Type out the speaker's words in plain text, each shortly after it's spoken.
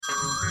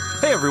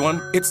Hey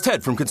everyone, it's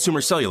Ted from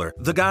Consumer Cellular,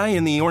 the guy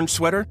in the orange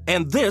sweater,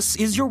 and this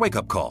is your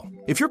wake-up call.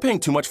 If you're paying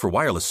too much for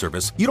wireless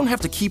service, you don't have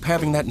to keep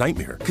having that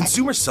nightmare.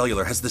 Consumer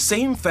Cellular has the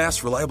same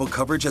fast, reliable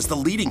coverage as the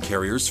leading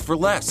carriers for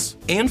less.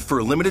 And for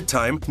a limited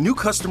time, new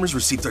customers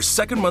receive their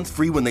second month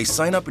free when they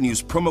sign up and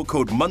use promo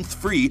code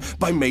MONTHFREE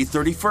by May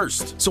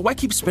 31st. So why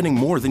keep spending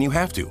more than you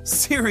have to?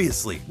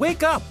 Seriously,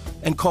 wake up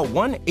and call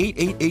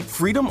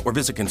 1-888-FREEDOM or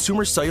visit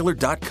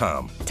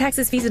consumercellular.com.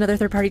 Taxes, fees, and other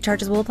third-party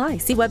charges will apply.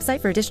 See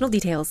website for additional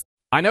details.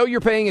 I know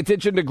you're paying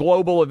attention to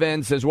global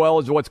events as well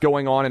as what's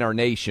going on in our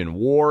nation.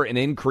 War and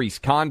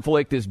increased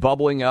conflict is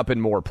bubbling up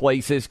in more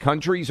places.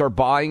 Countries are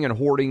buying and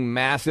hoarding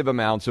massive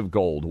amounts of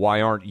gold.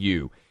 Why aren't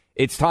you?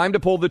 It's time to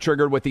pull the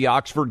trigger with the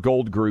Oxford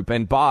Gold Group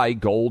and buy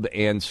gold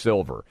and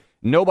silver.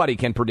 Nobody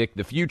can predict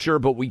the future,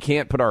 but we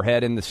can't put our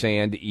head in the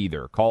sand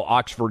either. Call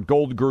Oxford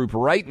Gold Group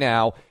right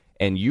now,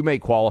 and you may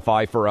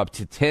qualify for up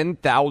to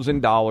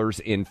 $10,000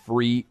 in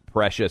free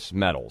precious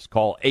metals.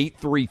 Call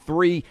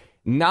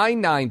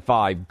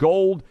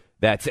 833-995-GOLD.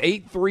 That's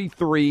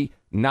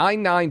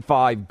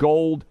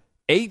 833-995-GOLD,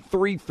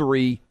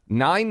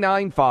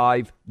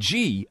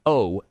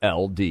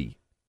 833-995-GOLD.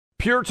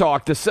 Pure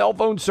Talk, the cell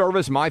phone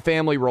service my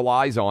family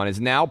relies on,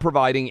 is now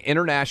providing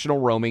international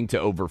roaming to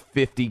over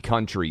 50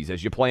 countries.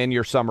 As you plan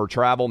your summer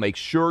travel, make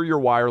sure your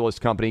wireless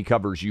company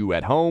covers you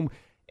at home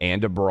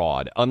and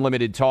abroad.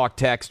 Unlimited talk,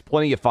 text,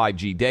 plenty of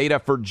 5G data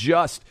for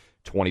just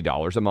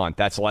 $20 a month.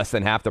 That's less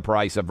than half the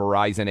price of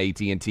Verizon,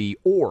 AT&T,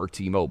 or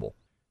T-Mobile.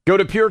 Go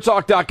to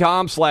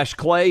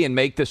puretalk.com/Clay and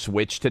make the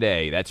switch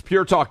today. That's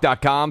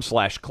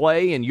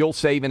puretalk.com/Clay, and you'll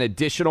save an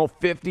additional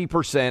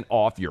 50%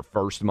 off your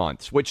first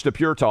month. Switch to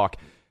Pure Talk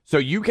so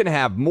you can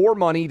have more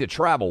money to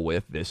travel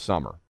with this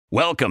summer.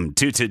 Welcome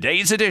to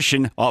today's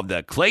edition of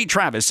the Clay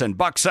Travis and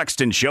Buck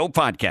Sexton Show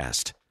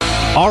podcast.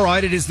 All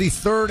right, it is the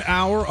third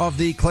hour of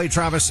the Clay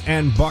Travis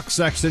and Buck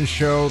Sexton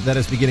Show that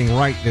is beginning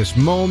right this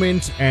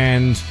moment,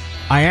 and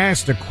I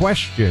asked a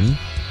question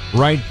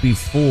right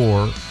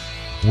before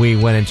we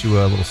went into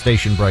a little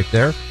station break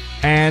there,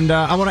 and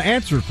I want to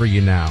answer it for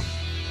you now,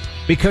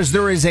 because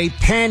there is a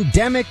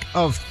pandemic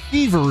of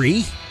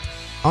thievery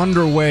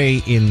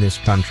underway in this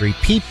country.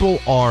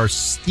 People are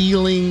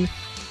stealing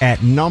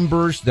at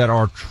numbers that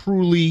are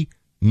truly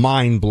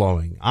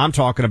mind-blowing. I'm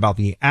talking about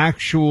the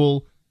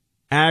actual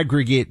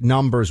aggregate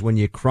numbers when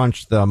you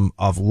crunch them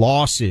of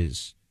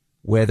losses,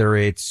 whether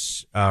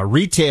it's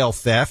retail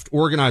theft,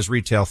 organized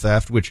retail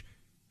theft, which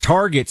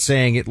Target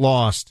saying it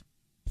lost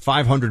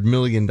 $500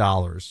 million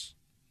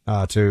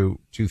to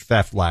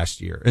theft last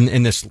year,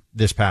 in this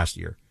past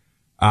year,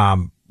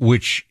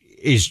 which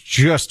is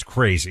just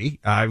crazy.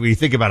 When you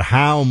think about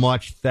how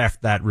much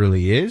theft that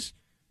really is.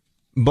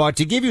 But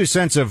to give you a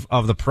sense of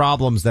the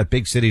problems that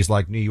big cities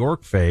like New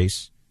York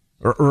face,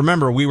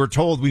 remember, we were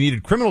told we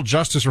needed criminal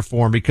justice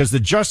reform because the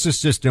justice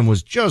system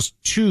was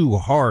just too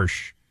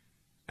harsh.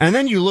 And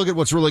then you look at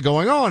what's really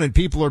going on, and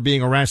people are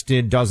being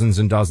arrested dozens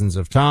and dozens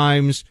of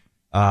times.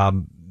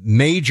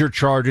 Major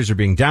charges are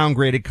being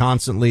downgraded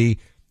constantly.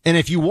 And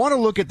if you want to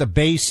look at the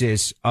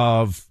basis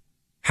of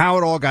how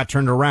it all got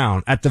turned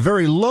around at the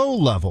very low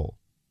level,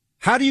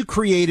 how do you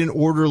create an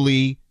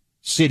orderly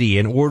city,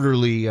 an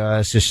orderly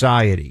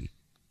society?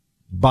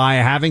 By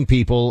having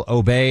people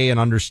obey and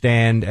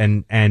understand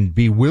and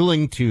be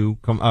willing to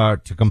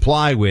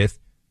comply with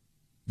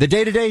the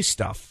day-to-day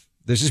stuff.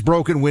 This is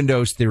broken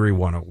windows theory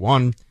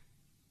 101.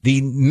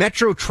 The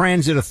Metro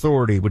Transit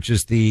Authority, which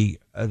is the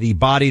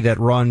body that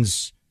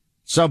runs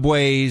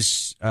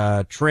subways,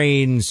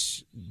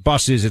 trains,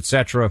 buses,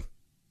 etc.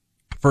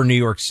 for New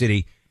York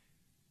City,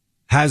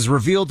 has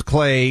revealed,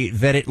 Clay,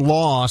 that it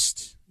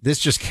lost, this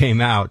just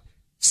came out,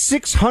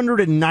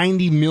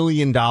 $690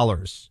 million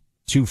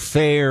to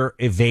fare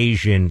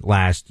evasion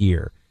last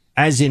year,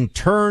 as in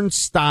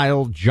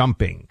turnstile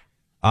jumping,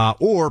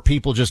 or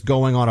people just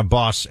going on a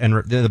bus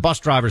and the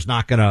bus driver's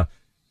not going to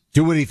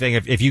do anything.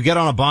 If you get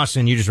on a bus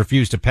and you just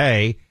refuse to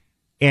pay,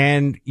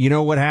 and you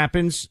know what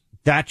happens?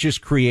 That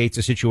just creates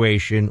a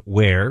situation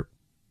where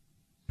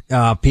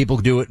people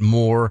do it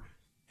more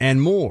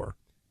and more.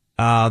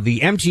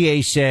 The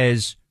MTA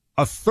says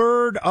a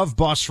third of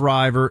bus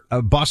riders.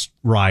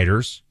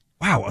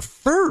 Wow, a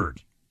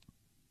third.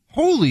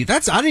 Holy,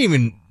 that's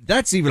even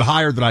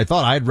higher than I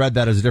thought. I had read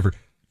that as a different.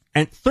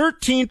 And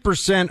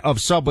 13%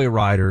 of subway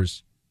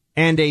riders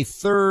and a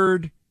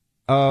third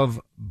of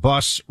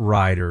bus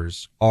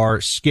riders are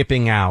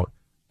skipping out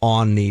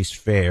on these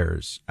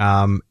fares.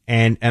 And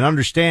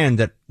understand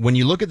that when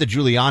you look at the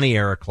Giuliani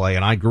era, Clay,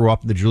 and I grew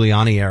up in the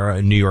Giuliani era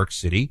in New York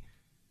City,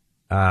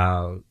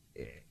 Andrew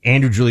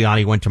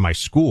Giuliani went to my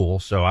school,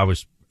 so I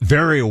was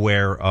very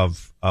aware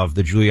of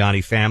the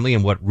Giuliani family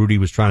and what Rudy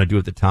was trying to do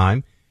at the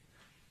time.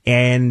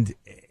 And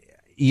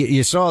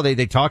you saw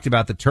they talked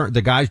about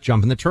the guys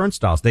jumping the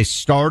turnstiles. They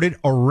started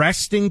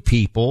arresting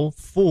people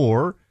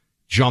for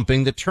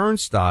jumping the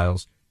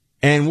turnstiles.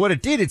 And what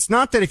it did, it's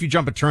not that if you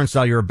jump a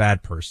turnstile, you're a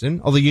bad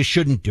person, although you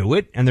shouldn't do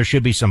it, and there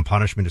should be some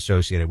punishment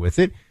associated with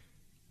it.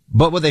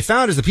 But what they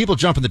found is the people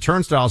jumping the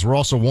turnstiles were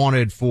also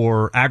wanted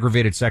for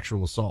aggravated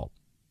sexual assault.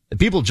 The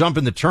people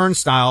jumping the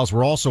turnstiles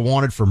were also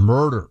wanted for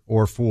murder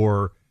or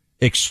for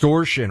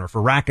extortion or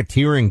for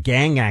racketeering,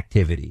 gang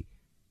activity.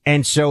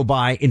 And so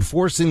by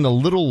enforcing the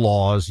little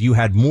laws, you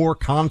had more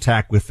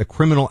contact with the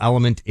criminal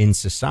element in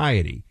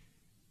society.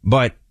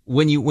 But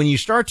when you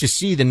start to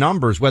see the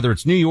numbers, whether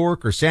it's New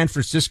York or San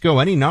Francisco,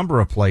 any number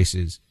of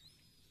places,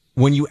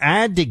 when you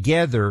add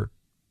together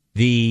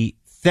the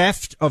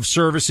theft of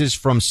services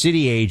from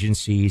city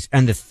agencies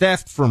and the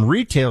theft from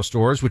retail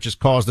stores, which has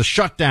caused the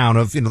shutdown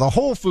of, the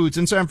Whole Foods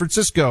in San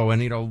Francisco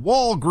and,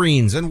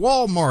 Walgreens and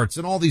Walmarts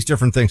and all these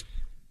different things.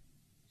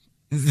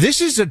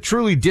 This is a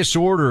truly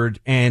disordered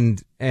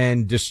and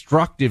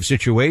destructive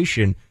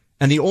situation.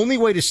 And the only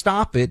way to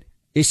stop it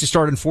is to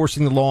start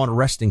enforcing the law and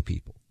arresting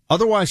people.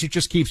 Otherwise, it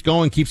just keeps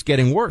going, keeps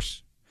getting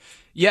worse.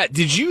 Yeah.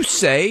 Did you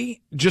say,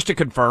 just to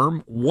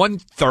confirm,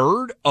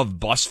 1/3 of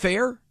bus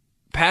fare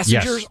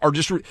passengers are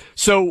just,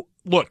 so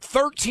look,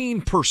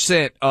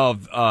 13%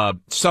 of,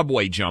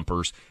 subway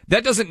jumpers,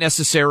 that doesn't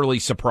necessarily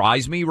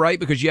surprise me, right?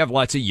 Because you have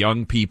lots of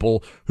young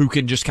people who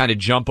can just kind of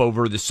jump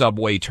over the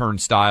subway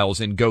turnstiles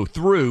and go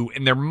through,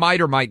 and there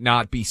might or might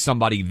not be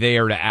somebody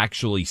there to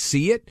actually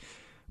see it.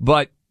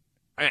 But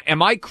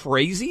am I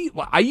crazy?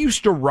 I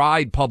used to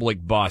ride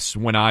public bus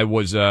when I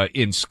was,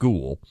 in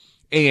school,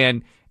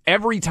 and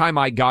every time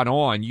I got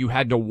on, you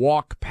had to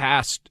walk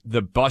past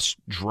the bus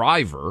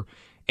driver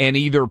and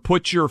either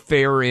put your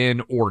fare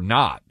in or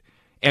not.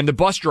 And the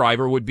bus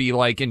driver would be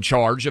like in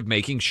charge of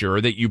making sure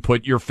that you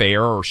put your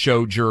fare or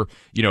showed your,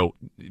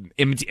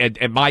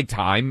 at my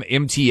time,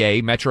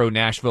 MTA, Metro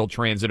Nashville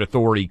Transit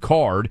Authority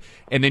card.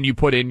 And then you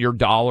put in your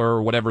dollar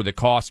or whatever the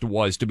cost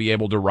was to be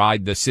able to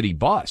ride the city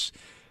bus.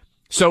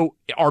 So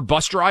are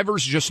bus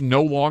drivers just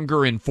no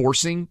longer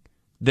enforcing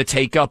the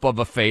take up of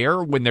a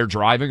fare when they're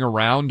driving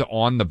around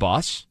on the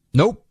bus?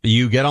 Nope.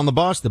 You get on the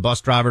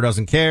bus driver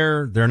doesn't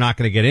care. They're not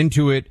going to get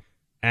into it.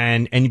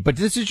 But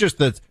this is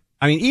just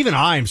even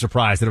I'm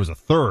surprised that it was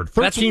 1/3.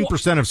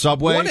 13% of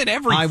subway. One in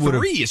every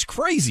three is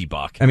crazy,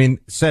 Buck.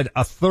 Said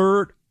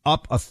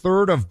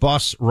 1/3 of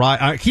bus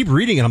ride. I keep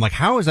reading it. I'm like,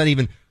 how is that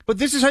even? But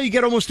this is how you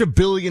get almost $1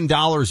 billion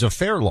of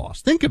fare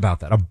loss. Think about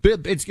that.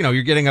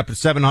 You're getting up to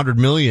 700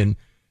 million,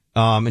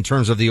 in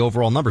terms of the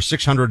overall number.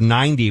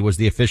 690 was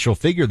the official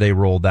figure they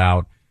rolled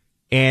out.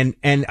 And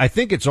I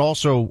think it's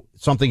also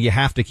something you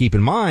have to keep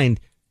in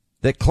mind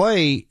that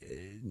Clay,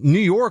 New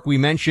York, we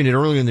mentioned it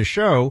earlier in the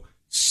show,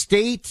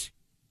 state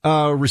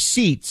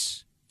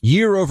receipts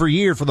year over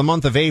year for the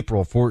month of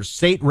April for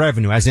state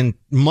revenue, as in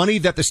money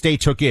that the state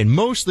took in,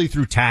 mostly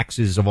through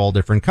taxes of all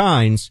different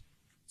kinds,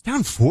 it's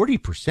down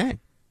 40%.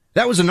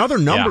 That was another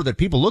number that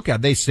people look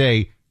at. They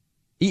say,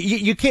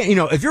 you can't,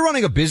 if you're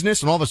running a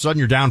business and all of a sudden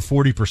you're down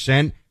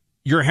 40%,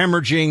 you're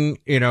hemorrhaging,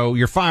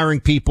 you're firing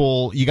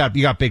people, you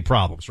got big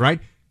problems, right?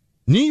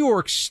 New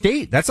York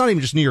State, that's not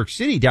even just New York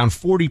City, down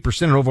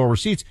 40% in overall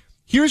receipts.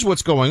 Here's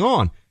what's going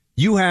on.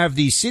 You have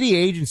the city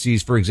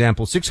agencies, for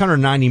example,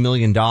 $690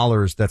 million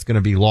that's going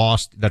to be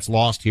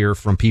lost here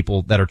from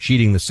people that are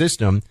cheating the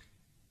system.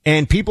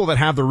 And people that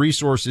have the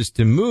resources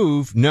to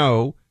move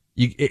know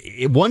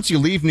once you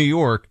leave New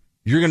York,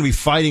 you're going to be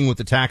fighting with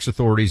the tax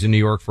authorities in New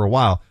York for a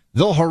while.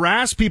 They'll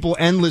harass people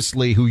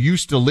endlessly who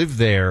used to live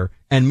there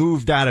and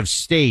moved out of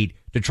state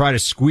to try to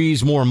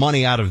squeeze more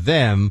money out of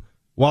them,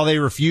 while they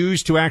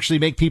refuse to actually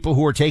make people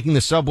who are taking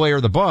the subway or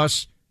the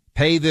bus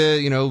pay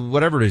the,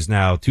 whatever it is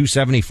now,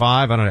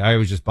 $275. I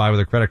always just buy with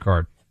a credit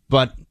card.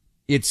 But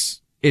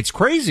it's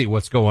crazy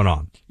what's going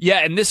on. Yeah,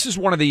 and this is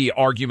one of the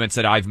arguments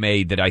that I've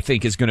made that I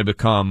think is going to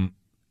become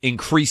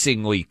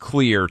increasingly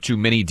clear to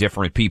many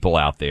different people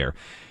out there.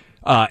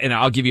 And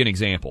I'll give you an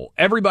example.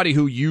 Everybody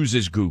who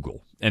uses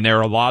Google, and there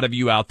are a lot of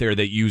you out there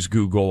that use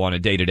Google on a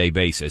day-to-day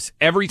basis,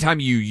 every time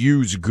you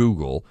use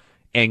Google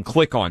and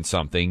click on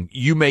something,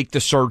 you make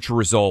the search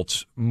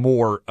results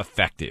more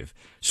effective.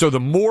 So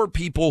the more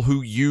people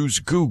who use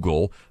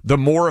Google, the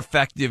more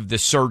effective the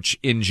search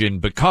engine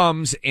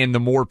becomes and the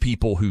more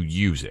people who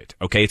use it.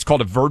 Okay. It's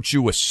called a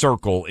virtuous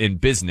circle in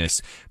business.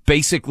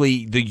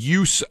 Basically, the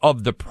use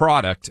of the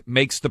product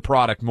makes the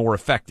product more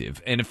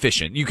effective and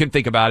efficient. You can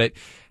think about it.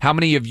 How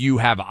many of you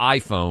have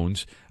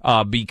iPhones,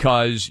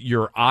 because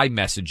your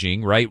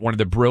iMessaging, right? One of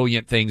the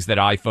brilliant things that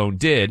iPhone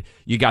did,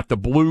 you got the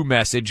blue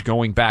message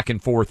going back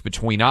and forth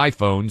between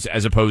iPhones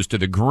as opposed to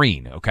the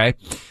green. Okay.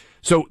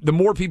 So the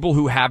more people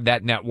who have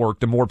that network,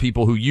 the more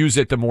people who use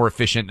it, the more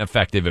efficient and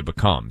effective it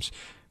becomes.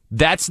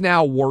 That's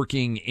now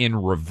working in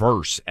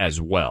reverse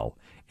as well.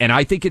 And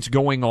I think it's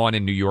going on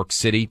in New York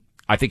City.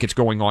 I think it's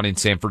going on in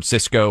San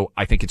Francisco.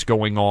 I think it's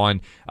going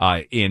on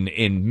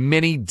in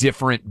many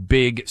different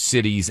big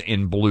cities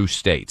in blue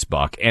states,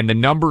 Buck. And the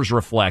numbers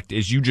reflect,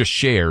 as you just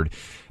shared,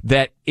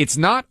 that it's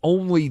not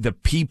only the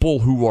people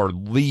who are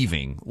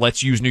leaving.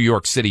 Let's use New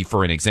York City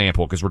for an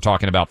example, because we're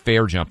talking about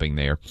fare jumping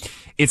there.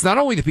 It's not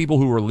only the people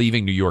who are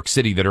leaving New York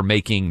City that are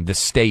making the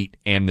state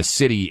and the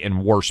city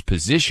in worse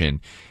position.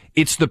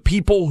 It's the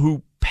people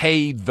who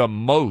pay the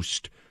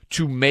most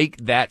to make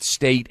that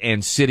state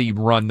and city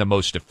run the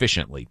most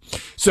efficiently.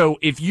 So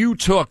if you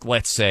took,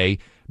 let's say,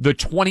 the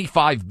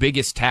 25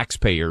 biggest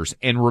taxpayers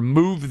and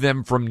remove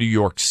them from New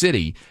York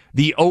City,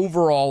 the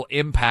overall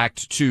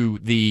impact to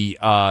the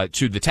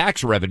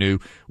tax revenue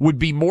would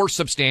be more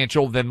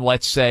substantial than,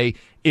 let's say,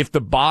 if the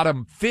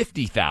bottom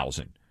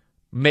 50,000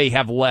 may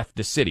have left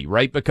the city,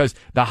 right? Because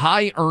the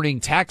high-earning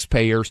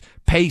taxpayers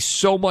pay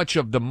so much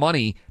of the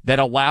money that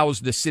allows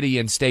the city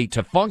and state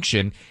to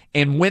function,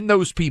 and when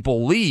those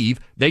people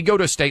leave, they go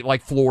to a state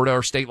like Florida or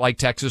a state like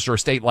Texas or a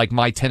state like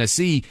my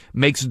Tennessee,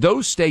 makes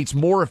those states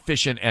more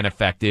efficient and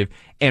effective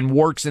and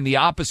works in the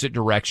opposite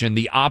direction,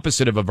 the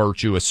opposite of a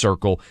virtuous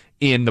circle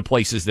in the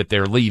places that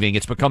they're leaving.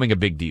 It's becoming a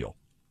big deal.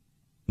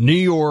 New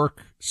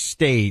York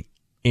State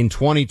in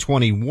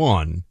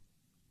 2021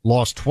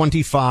 lost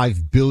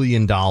 $25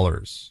 billion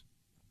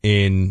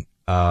in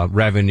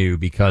revenue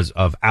because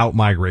of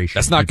out-migration.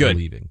 That's not good.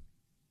 Leaving.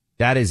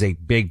 That is a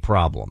big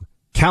problem.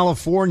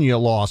 California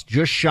lost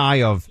just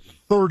shy of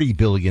 $30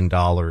 billion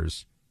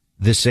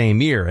the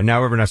same year. And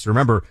now everyone has to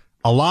remember,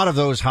 a lot of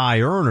those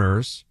high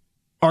earners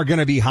are going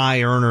to be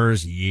high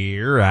earners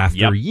year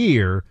after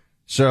year.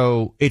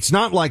 So it's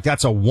not like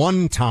that's a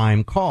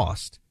one-time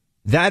cost.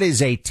 That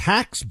is a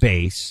tax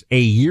base, a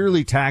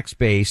yearly tax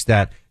base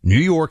that New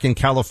York and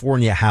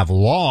California have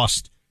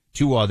lost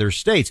to other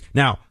states.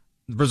 Now,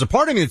 there's a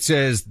part of me that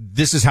says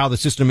this is how the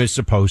system is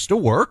supposed to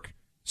work.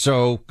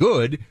 So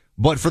good.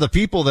 But for the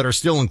people that are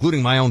still,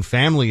 including my own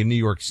family in New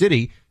York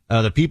City,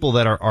 the people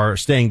that are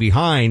staying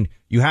behind,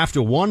 you have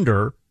to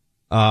wonder,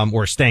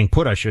 or staying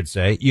put, I should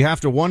say, you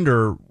have to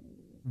wonder,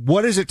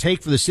 what does it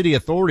take for the city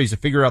authorities to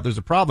figure out there's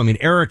a problem? I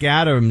mean, Eric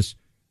Adams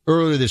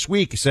earlier this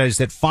week says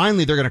that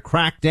finally they're going to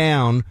crack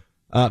down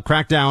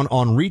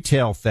on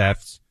retail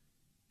thefts,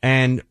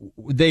 and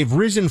they've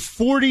risen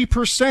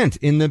 40%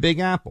 in the Big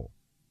Apple.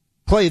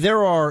 Clay,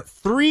 there are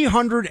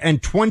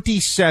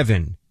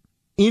 327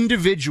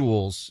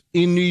 individuals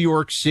in New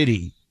York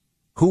City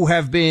who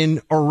have been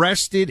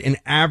arrested an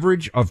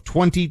average of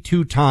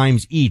 22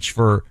 times each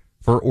for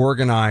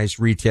organized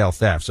retail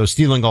theft. So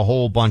stealing a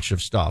whole bunch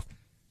of stuff.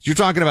 So you're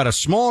talking about a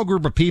small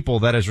group of people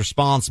that is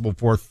responsible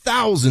for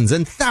thousands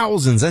and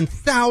thousands and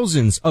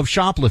thousands of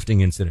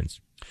shoplifting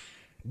incidents.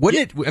 What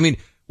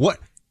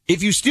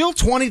if you steal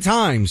 20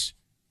 times,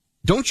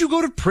 don't you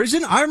go to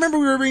prison? I remember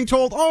we were being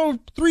told,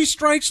 3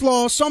 strikes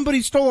law,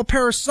 somebody stole a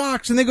pair of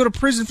socks and they go to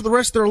prison for the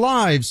rest of their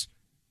lives.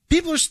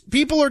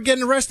 People are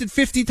getting arrested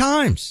 50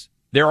 times.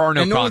 There are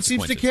no consequences. And no one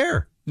seems to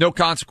care. No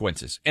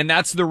consequences. And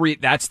that's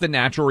the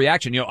natural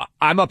reaction. You know,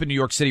 I'm up in New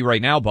York City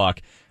right now,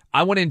 Buck.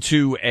 I went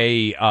into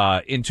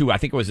I think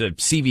it was a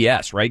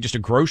CVS, right? Just a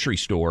grocery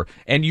store.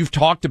 And you've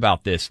talked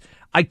about this.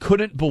 I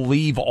couldn't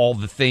believe all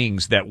the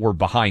things that were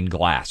behind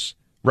glass,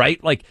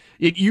 right? Like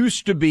it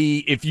used to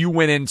be if you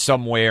went in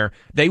somewhere,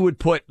 they would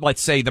put,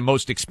 let's say, the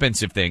most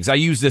expensive things. I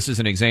use this as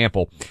an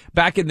example.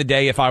 Back in the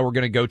day, if I were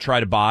going to go try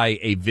to buy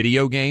a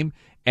video game,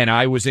 and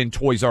I was in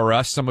Toys R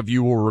Us, some of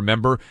you will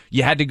remember,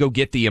 you had to go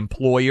get the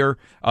employer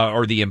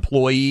or the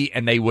employee,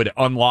 and they would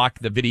unlock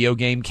the video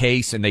game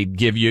case, and they'd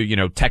give you,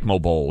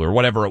 Tecmo Bowl or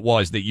whatever it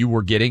was that you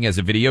were getting as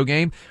a video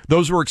game.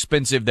 Those were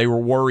expensive. They were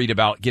worried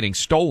about getting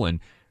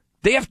stolen.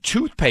 They have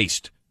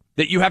toothpaste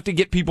that you have to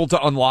get people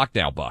to unlock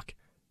now, Buck.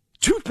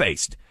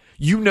 Toothpaste.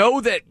 You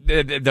know that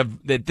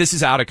that this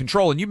is out of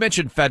control. And you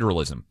mentioned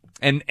federalism.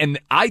 And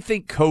I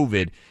think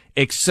COVID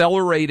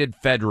accelerated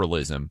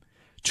federalism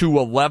to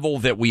a level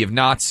that we have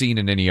not seen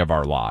in any of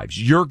our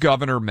lives. Your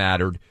governor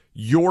mattered.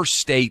 Your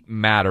state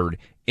mattered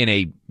in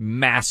a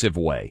massive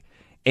way.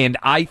 And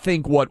I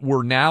think what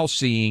we're now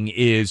seeing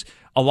is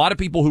a lot of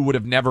people who would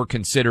have never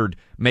considered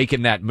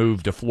making that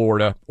move to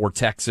Florida or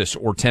Texas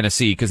or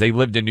Tennessee because they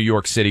lived in New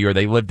York City or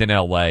they lived in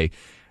L.A.,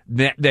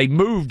 they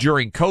moved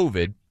during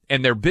COVID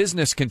and their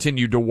business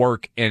continued to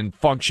work and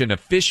function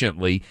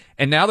efficiently.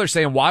 And now they're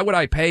saying, why would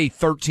I pay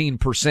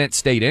 13%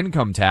 state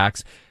income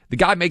tax? The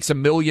guy makes $1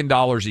 million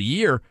a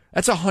year.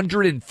 That's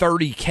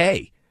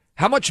 $130K.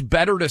 How much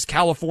better does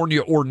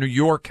California or New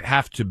York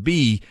have to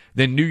be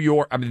than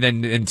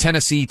than in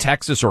Tennessee,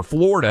 Texas, or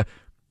Florida?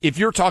 If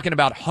you're talking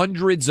about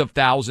hundreds of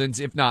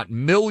thousands, if not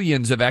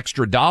millions of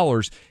extra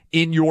dollars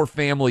in your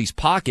family's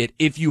pocket,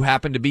 if you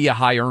happen to be a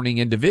high earning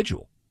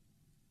individual.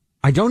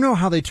 I don't know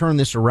how they turn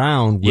this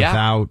around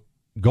without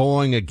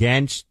going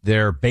against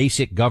their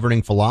basic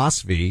governing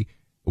philosophy,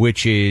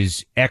 which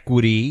is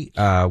equity,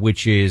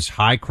 which is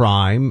high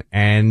crime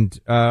and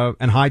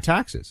high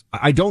taxes.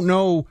 I don't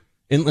know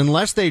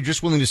unless they're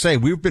just willing to say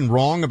we've been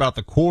wrong about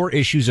the core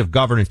issues of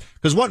governance.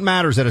 Because what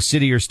matters at a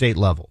city or state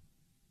level?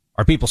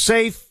 Are people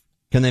safe?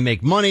 Can they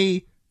make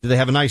money? Do they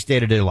have a nice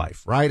day-to-day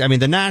life? Right? I mean,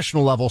 the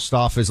national level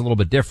stuff is a little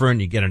bit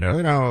different. You get into,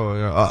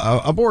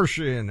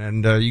 abortion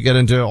and, you get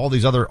into all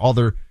these other,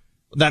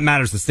 that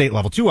matters at the state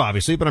level too,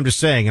 obviously. But I'm just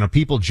saying,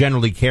 people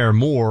generally care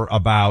more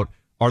about,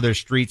 are their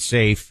streets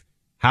safe?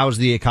 How's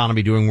the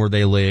economy doing where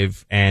they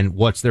live? And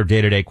what's their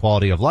day-to-day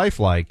quality of life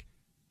like?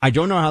 I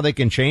don't know how they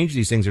can change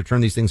these things or turn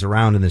these things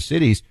around in the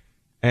cities.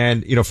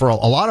 And, for a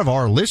lot of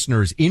our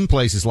listeners in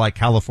places like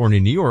California,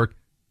 New York,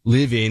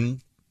 live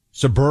in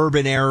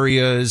suburban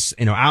areas,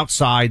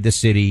 outside the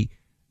city.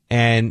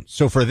 And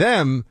so for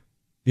them,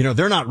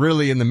 they're not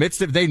really in the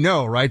midst of it. They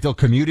know, right? They'll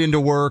commute into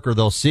work or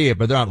they'll see it,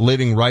 but they're not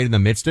living right in the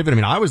midst of it. I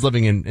mean, I was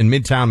living in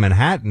Midtown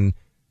Manhattan.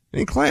 I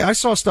mean, Clay, I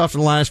saw stuff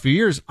in the last few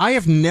years I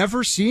have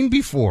never seen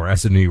before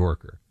as a New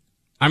Yorker.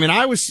 I mean,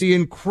 I was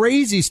seeing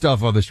crazy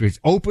stuff on the streets.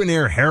 Open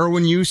air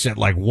heroin use at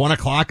like 1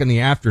 o'clock in the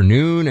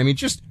afternoon. I mean,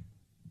 just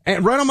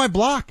right on my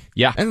block.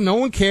 Yeah. And no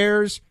one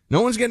cares.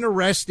 No one's getting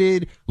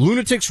arrested.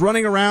 Lunatics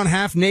running around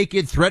half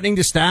naked, threatening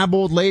to stab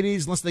old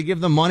ladies unless they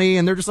give them money.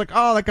 And they're just like,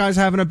 oh, that guy's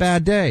having a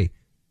bad day.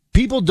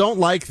 People don't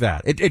like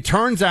that. It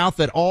turns out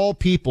that all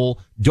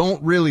people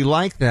don't really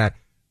like that,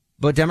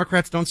 but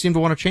Democrats don't seem to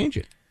want to change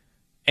it.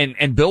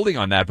 And building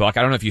on that, Buck,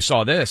 I don't know if you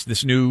saw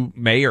this new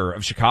mayor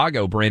of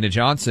Chicago, Brandon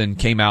Johnson,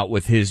 came out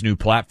with his new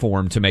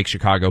platform to make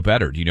Chicago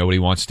better. Do you know what he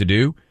wants to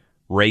do?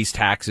 Raise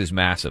taxes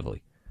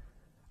massively.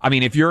 I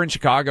mean, if you're in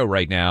Chicago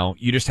right now,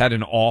 you just had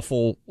an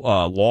awful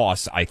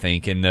loss, I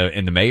think, in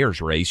the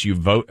mayor's race. You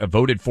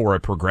voted for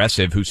a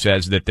progressive who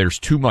says that there's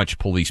too much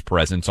police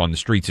presence on the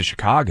streets of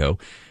Chicago.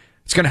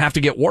 It's going to have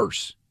to get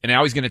worse. And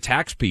now he's going to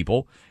tax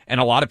people. And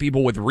a lot of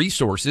people with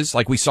resources,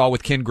 like we saw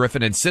with Ken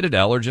Griffin and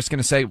Citadel, are just going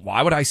to say,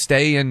 why would I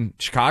stay in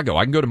Chicago?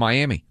 I can go to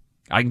Miami.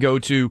 I can go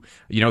to,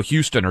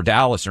 Houston or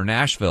Dallas or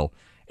Nashville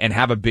and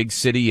have a big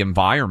city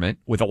environment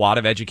with a lot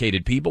of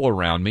educated people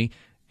around me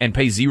and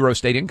pay zero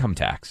state income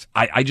tax.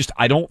 I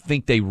don't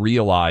think they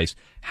realize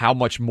how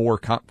much more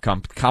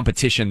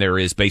competition there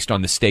is based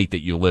on the state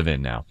that you live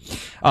in now.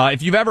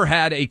 If you've ever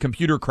had a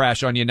computer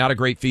crash on you, not a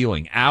great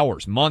feeling.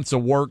 Hours, months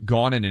of work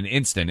gone in an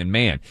instant. And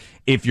man,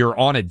 if you're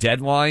on a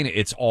deadline,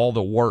 it's all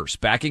the worse.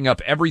 Backing up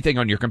everything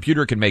on your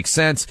computer can make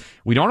sense.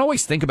 We don't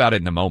always think about it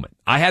in the moment.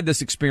 I had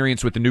this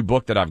experience with the new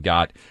book that I've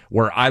got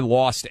where I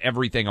lost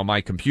everything on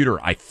my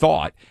computer. I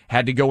thought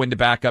had to go into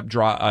backup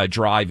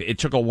drive. It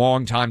took a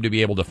long time to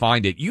be able to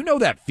find it. You know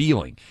that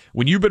feeling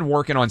when you've been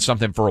working on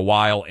something for a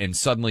while and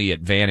suddenly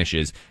it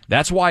vanishes.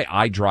 That's why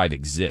iDrive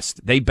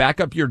exists. They back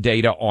up your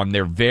data on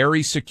their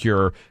very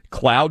secure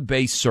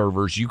cloud-based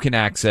servers you can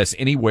access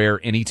anywhere,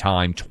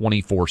 anytime,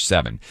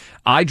 24/7.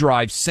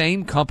 iDrive,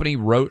 same company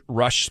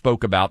Rush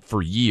spoke about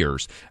for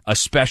years,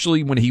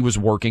 especially when he was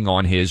working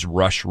on his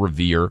Rush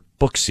Revere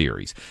book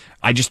series.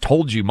 I just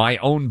told you my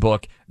own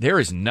book, there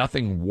is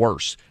nothing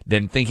worse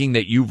than thinking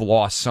that you've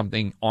lost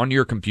something on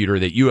your computer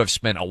that you have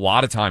spent a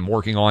lot of time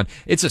working on.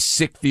 It's a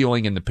sick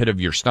feeling in the pit of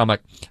your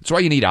stomach. That's why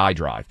you need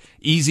iDrive.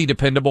 Easy,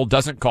 dependable,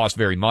 doesn't cost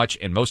very much,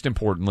 and most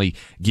importantly,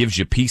 gives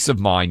you peace of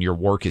mind your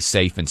work is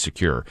safe and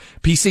secure.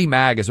 PC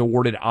Mag has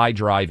awarded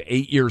iDrive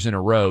 8 years in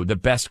a row the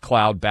best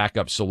cloud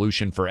backup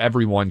solution for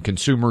everyone,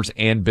 consumers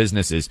and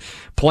businesses.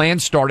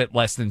 Plans start at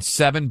less than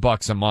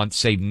 $7 a month.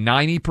 Save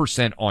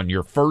 90% on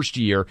your first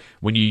year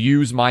when you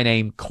use my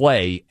name,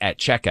 Clay, at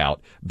checkout.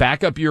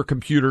 Back up your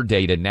computer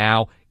data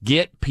now.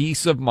 Get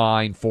peace of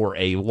mind for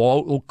a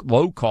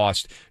low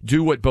cost.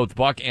 Do what both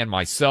Buck and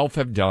myself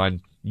have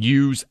done.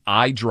 Use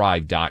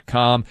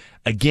iDrive.com.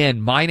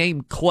 Again, my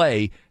name,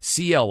 Clay,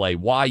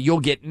 C-L-A-Y. You'll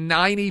get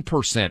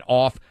 90%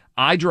 off.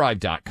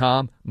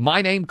 iDrive.com.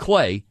 My name,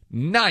 Clay,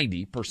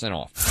 90%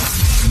 off.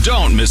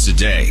 Don't miss a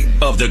day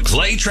of the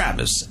Clay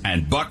Travis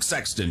and Buck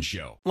Sexton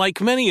Show. Like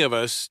many of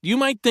us, you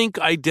might think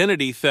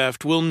identity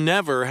theft will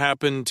never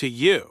happen to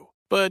you.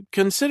 But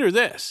consider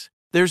this.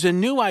 There's a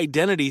new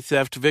identity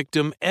theft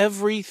victim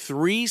every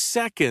 3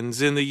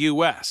 seconds in the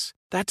U.S.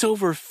 That's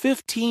over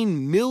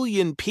 15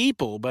 million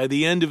people by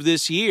the end of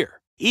this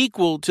year,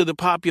 equal to the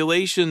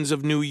populations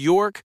of New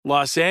York,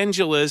 Los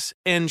Angeles,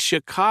 and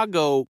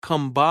Chicago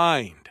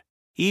combined.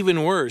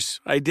 Even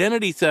worse,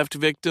 identity theft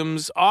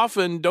victims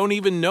often don't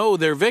even know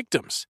they're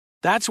victims.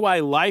 That's why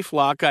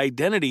LifeLock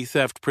Identity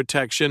Theft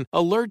Protection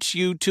alerts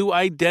you to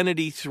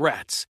identity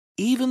threats,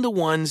 even the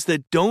ones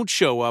that don't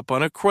show up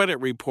on a credit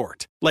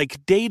report,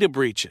 like data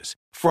breaches,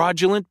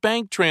 fraudulent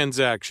bank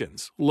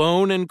transactions,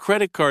 loan and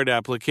credit card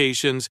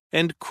applications,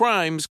 and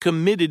crimes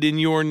committed in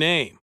your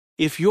name.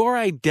 If your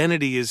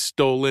identity is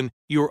stolen,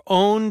 your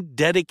own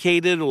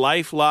dedicated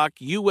LifeLock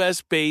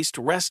U.S.-based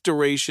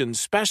restoration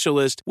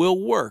specialist will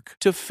work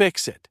to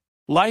fix it.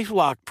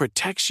 LifeLock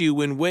protects you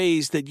in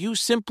ways that you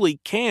simply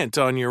can't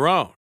on your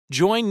own.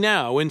 Join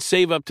now and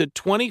save up to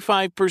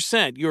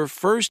 25% your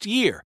first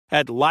year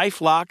at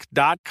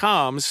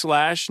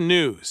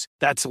LifeLock.com/news.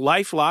 That's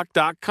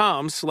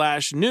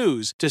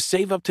LifeLock.com/news to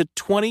save up to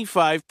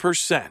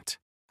 25%.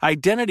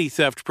 Identity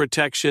theft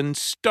protection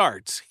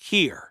starts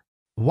here.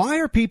 Why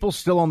are people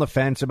still on the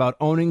fence about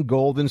owning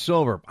gold and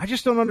silver? I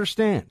just don't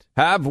understand.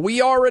 Have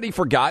we already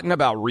forgotten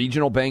about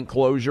regional bank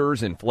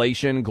closures,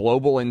 inflation,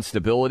 global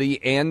instability,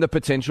 and the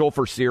potential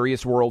for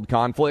serious world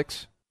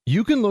conflicts?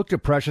 You can look to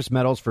precious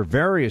metals for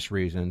various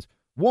reasons.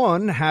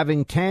 1,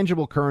 having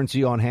tangible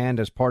currency on hand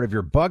as part of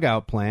your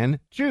bug-out plan.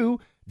 2,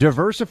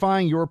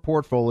 diversifying your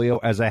portfolio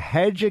as a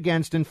hedge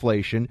against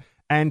inflation.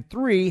 And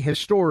 3,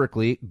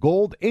 historically,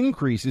 gold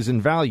increases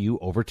in value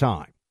over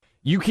time.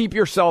 You keep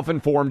yourself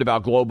informed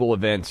about global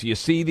events. You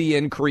see the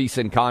increase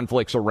in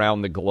conflicts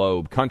around the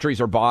globe.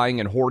 Countries are buying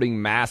and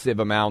hoarding massive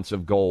amounts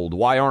of gold.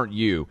 Why aren't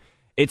you?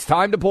 It's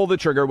time to pull the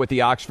trigger with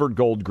the Oxford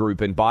Gold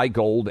Group and buy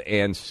gold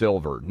and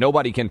silver.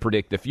 Nobody can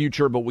predict the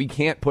future, but we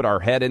can't put our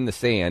head in the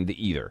sand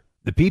either.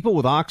 The people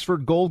with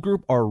Oxford Gold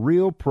Group are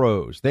real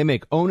pros. They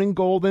make owning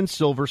gold and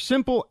silver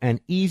simple and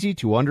easy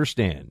to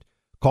understand.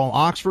 Call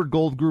Oxford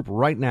Gold Group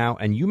right now,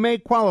 and you may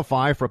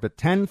qualify for up to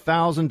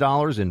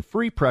 $10,000 in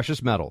free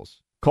precious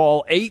metals.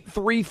 Call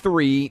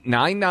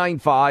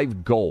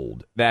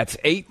 833-995-GOLD. That's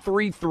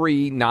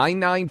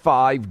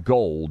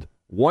 833-995-GOLD.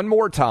 One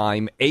more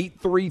time,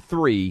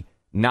 833-995-GOLD.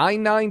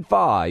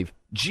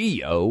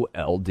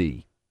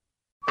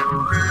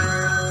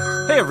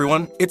 Hey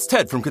everyone, it's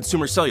Ted from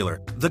Consumer Cellular,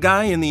 the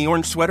guy in the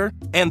orange sweater,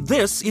 and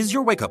this is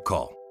your wake-up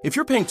call. If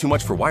you're paying too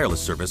much for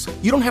wireless service,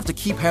 you don't have to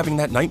keep having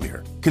that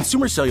nightmare.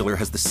 Consumer Cellular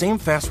has the same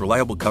fast,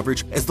 reliable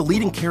coverage as the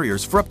leading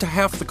carriers for up to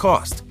half the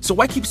cost. So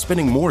why keep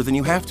spending more than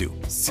you have to?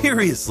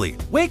 Seriously,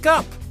 wake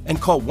up and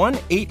call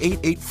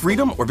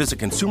 1-888-FREEDOM or visit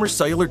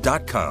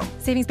consumercellular.com.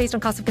 Savings based on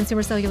cost of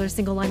Consumer Cellular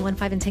single line 1,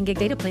 5, and 10 gig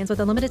data plans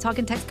with unlimited talk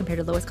and text compared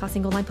to lowest cost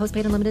single line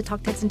postpaid unlimited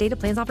talk, text, and data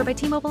plans offered by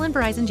T-Mobile and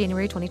Verizon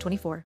January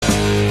 2024.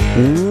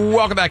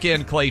 Welcome back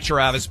in, Clay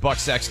Travis, Buck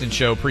Sexton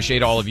Show.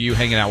 Appreciate all of you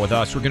hanging out with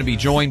us. We're going to be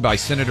joined by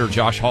Senator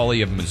Josh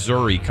Hawley of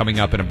Missouri coming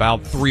up in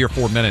about 3 or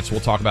 4 minutes. We'll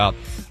talk about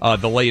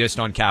the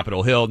latest on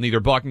Capitol Hill. Neither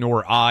Buck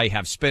nor I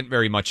have spent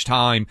very much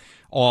time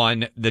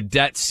on the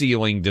debt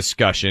ceiling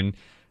discussion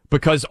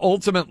because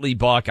ultimately,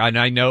 Buck, and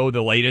I know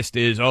the latest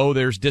is,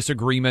 there's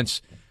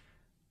disagreements.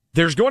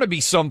 There's going to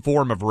be some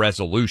form of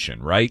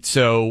resolution, right?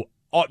 So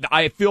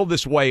I feel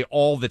this way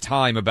all the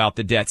time about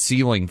the debt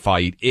ceiling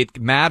fight. It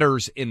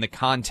matters in the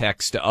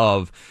context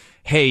of,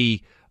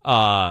 hey,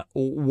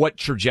 what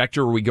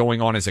trajectory are we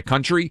going on as a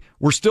country?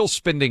 We're still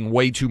spending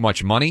way too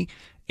much money,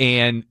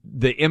 and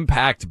the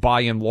impact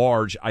by and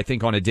large, I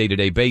think on a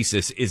day-to-day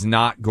basis is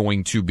not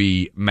going to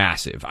be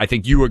massive. I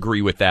think you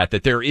agree with that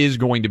there is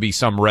going to be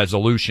some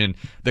resolution.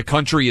 The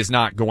country is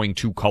not going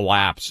to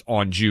collapse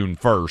on June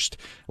 1st.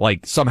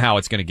 Like somehow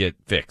it's going to get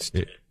fixed.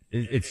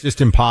 It's just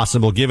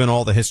impossible, given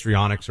all the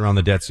histrionics around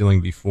the debt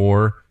ceiling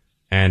before,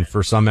 and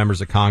for some members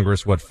of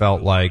Congress, what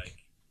felt like,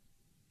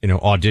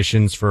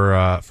 auditions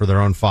for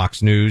their own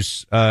Fox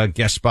News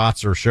guest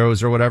spots or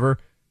shows or whatever.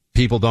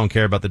 People don't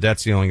care about the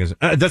debt ceiling.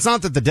 That's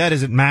not that the debt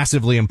isn't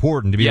massively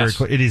important, to be very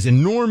clear. It is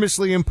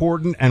enormously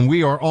important, and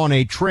we are on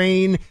a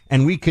train,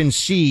 and we can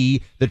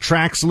see the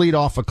tracks lead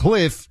off a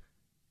cliff,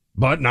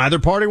 but neither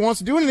party wants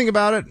to do anything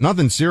about it.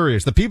 Nothing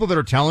serious. The people that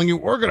are telling you,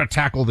 we're going to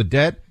tackle the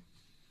debt,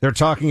 they're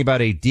talking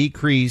about a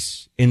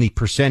decrease in the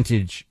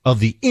percentage of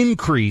the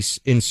increase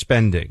in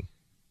spending.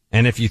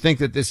 And if you think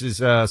that this is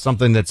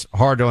something that's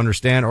hard to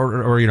understand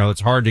or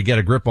it's hard to get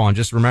a grip on,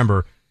 just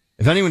remember,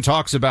 if anyone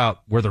talks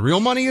about where the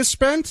real money is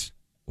spent,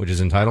 which is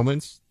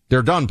entitlements,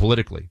 they're done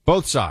politically.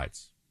 Both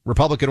sides,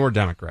 Republican or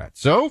Democrat.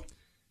 So,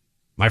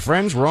 my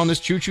friends, we're on this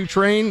choo-choo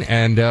train,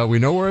 and we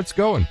know where it's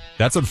going.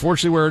 That's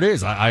unfortunately where it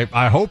is.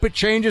 I hope it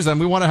changes, and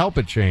we want to help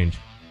it change.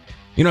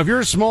 If you're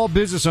a small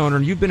business owner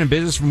and you've been in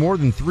business for more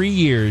than 3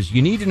 years,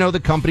 you need to know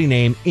the company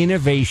name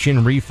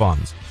Innovation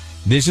Refunds.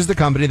 This is the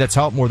company that's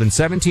helped more than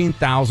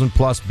 17,000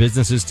 plus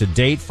businesses to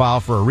date file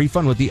for a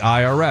refund with the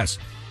IRS.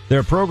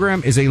 Their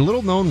program is a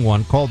little-known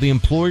one called the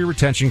Employee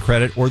Retention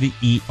Credit, or the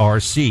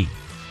ERC.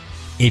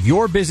 If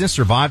your business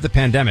survived the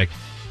pandemic,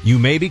 you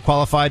may be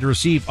qualified to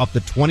receive up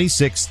to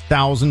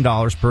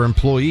 $26,000 per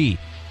employee.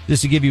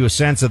 Just to give you a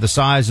sense of the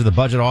size of the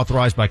budget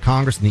authorized by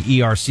Congress and the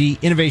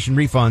ERC, Innovation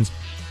Refunds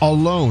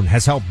alone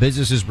has helped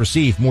businesses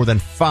receive more than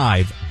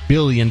 $5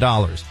 billion.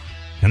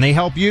 Can they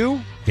help you?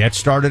 Get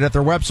started at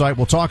their website.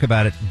 We'll talk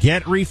about it.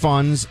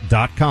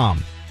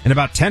 GetRefunds.com. In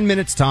about 10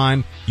 minutes'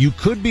 time, you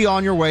could be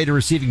on your way to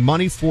receiving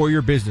money for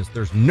your business.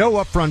 There's no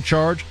upfront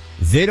charge.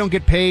 They don't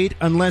get paid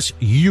unless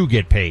you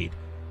get paid.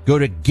 Go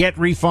to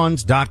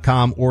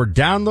GetRefunds.com or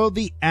download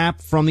the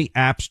app from the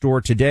App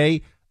Store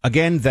today.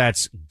 Again,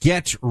 that's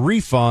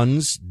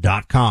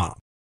GetRefunds.com.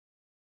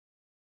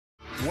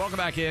 Welcome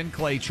back in,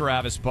 Clay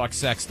Travis, Buck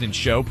Sexton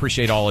Show.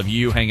 Appreciate all of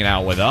you hanging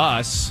out with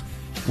us.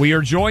 We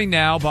are joined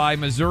now by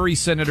Missouri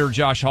Senator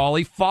Josh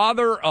Hawley,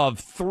 father of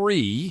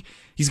 3.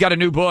 He's got a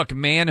new book,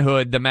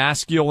 Manhood, The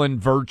Masculine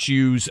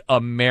Virtues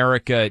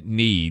America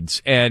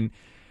Needs. And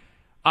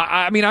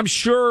I mean, I'm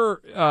sure,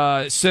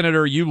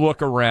 Senator, you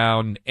look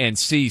around and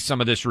see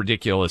some of this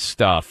ridiculous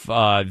stuff.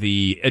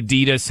 The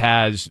Adidas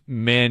has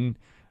men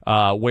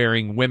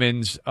wearing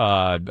women's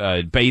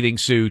bathing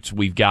suits.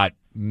 We've got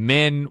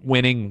men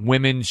winning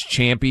women's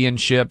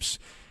championships.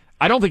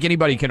 I don't think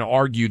anybody can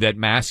argue that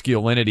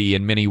masculinity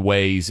in many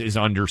ways is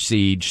under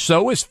siege.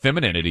 So is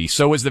femininity.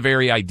 So is the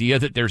very idea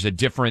that there's a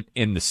difference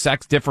in the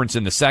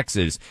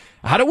sexes.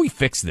 How do we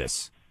fix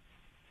this?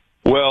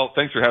 Well,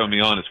 thanks for having me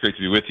on. It's great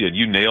to be with you. And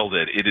you nailed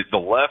it. It is the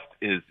left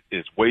is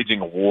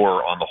waging a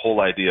war on the whole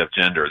idea of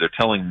gender. They're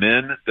telling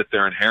men that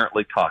they're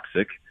inherently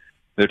toxic.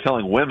 They're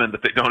telling women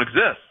that they don't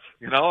exist.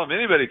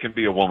 Anybody can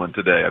be a woman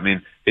today. I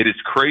mean, it is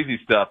crazy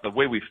stuff. The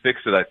way we fix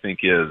it, I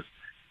think, is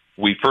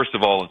we first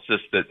of all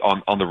insist that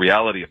on the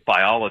reality of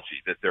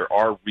biology, that there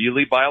are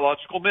really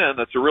biological men.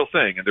 That's a real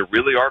thing. And there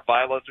really are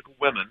biological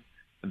women.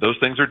 Those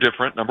things are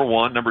different, number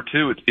one. Number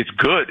two, it's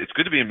good. It's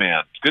good to be a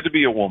man. It's good to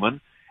be a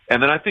woman.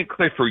 And then I think,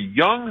 Clay, for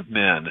young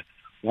men,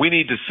 we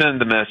need to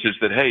send the message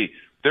that, hey,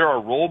 there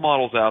are role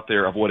models out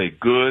there of what a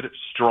good,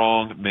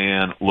 strong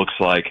man looks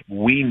like.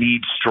 We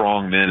need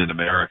strong men in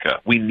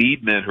America. We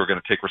need men who are going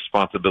to take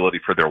responsibility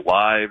for their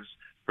lives,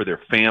 for their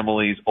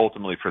families,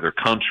 ultimately for their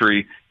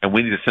country. And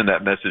we need to send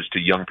that message to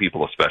young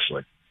people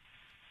especially.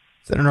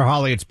 Senator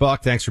Hawley, it's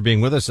Buck. Thanks for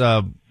being with us.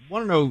 Want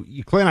to know,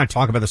 Clay and I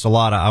talk about this a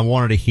lot. I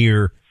wanted to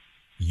hear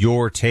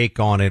your take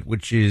on it,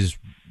 which is,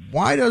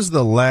 why does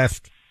the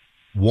left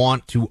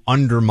want to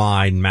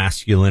undermine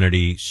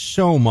masculinity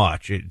so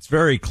much? It's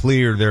very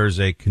clear there's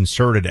a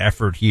concerted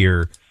effort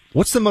here.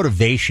 What's the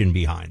motivation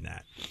behind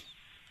that?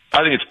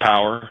 I think it's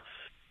power.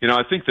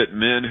 I think that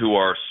men who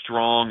are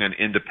strong and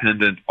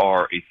independent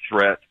are a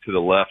threat to the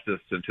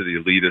leftists and to the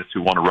elitists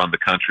who want to run the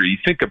country. You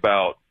think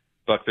about,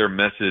 Buck, their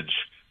message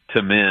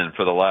to men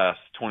for the last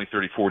 20,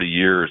 30, 40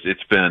 years.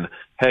 It's been,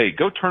 hey,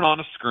 go turn on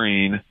a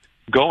screen,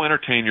 go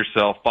entertain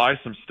yourself, buy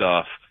some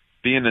stuff,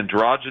 be an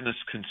androgynous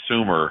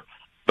consumer,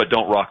 but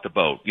don't rock the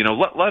boat.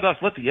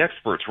 Let the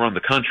experts run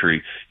the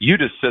country. You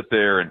just sit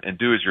there and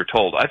do as you're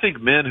told. I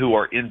think men who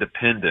are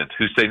independent,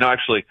 who say, no,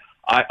 actually,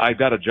 I've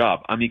got a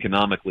job. I'm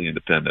economically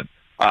independent.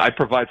 I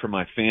provide for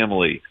my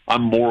family.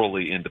 I'm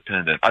morally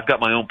independent. I've got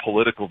my own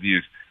political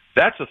views.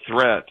 That's a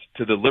threat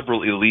to the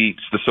liberal elites,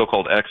 the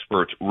so-called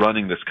experts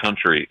running this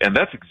country. And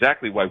that's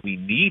exactly why we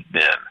need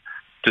men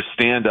to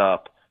stand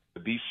up, to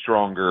be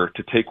stronger,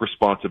 to take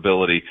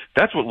responsibility.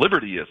 That's what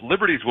liberty is.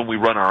 Liberty is when we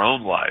run our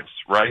own lives,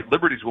 right?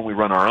 Liberty is when we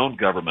run our own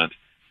government.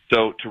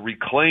 So to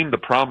reclaim the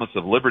promise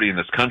of liberty in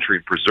this country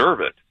and preserve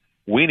it,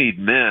 we need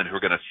men who are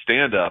going to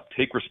stand up,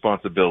 take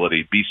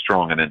responsibility, be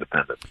strong and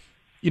independent.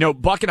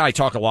 Buck and I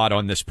talk a lot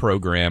on this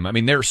program. I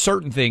mean, there are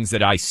certain things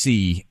that I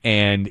see,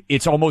 and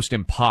it's almost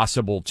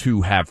impossible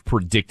to have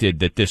predicted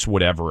that this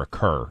would ever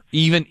occur.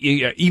 Even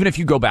if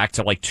you go back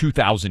to like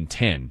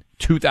 2010,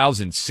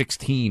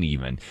 2016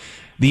 even,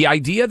 the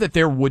idea that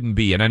there wouldn't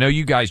be, and I know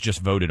you guys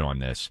just voted on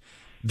this,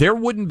 there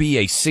wouldn't be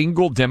a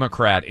single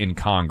Democrat in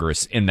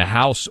Congress, in the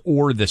House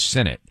or the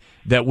Senate,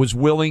 that was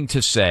willing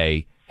to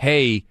say,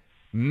 hey,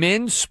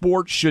 men's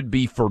sports should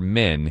be for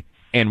men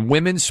and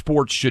women's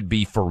sports should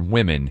be for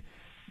women,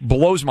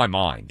 blows my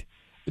mind.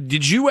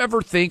 Did you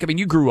ever think,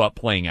 you grew up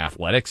playing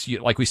athletics.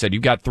 Like we said,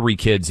 you've got 3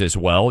 kids as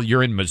well.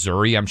 You're in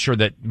Missouri. I'm sure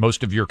that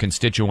most of your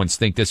constituents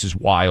think this is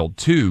wild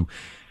too.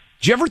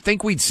 Did you ever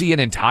think we'd see an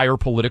entire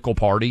political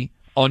party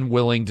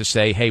unwilling to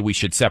say, hey, we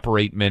should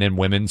separate men and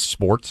women's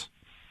sports?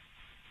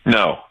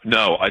 No,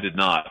 I did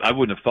not. I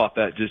wouldn't have thought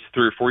that just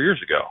 3 or 4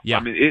 years ago.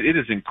 Yeah. It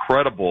is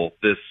incredible,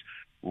 this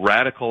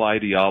radical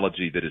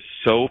ideology that is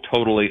so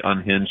totally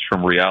unhinged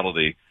from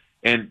reality.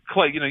 And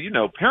Clay,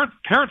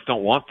 parents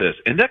don't want this,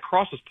 and that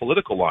crosses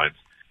political lines.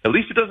 At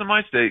least it does in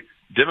my state.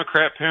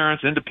 Democrat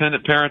parents,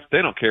 independent parents,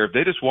 they don't care.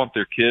 They just want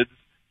their kids,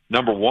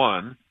 number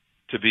one,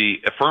 to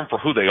be affirmed for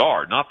who they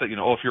are. Not that,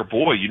 if you're a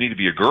boy, you need to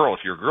be a girl. If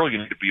you're a girl, you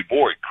need to be a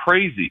boy.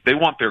 Crazy. They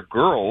want their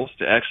girls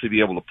to actually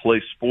be able to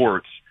play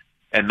sports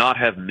and not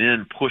have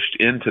men pushed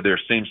into their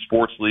same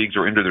sports leagues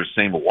or into their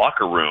same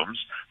locker rooms.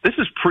 This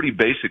is pretty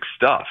basic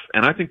stuff.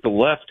 And I think the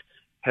left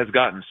has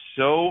gotten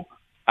so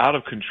out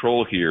of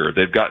control here.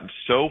 They've gotten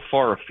so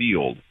far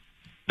afield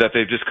that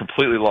they've just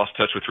completely lost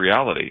touch with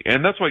reality.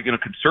 And that's why,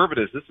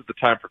 conservatives, this is the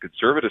time for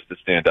conservatives to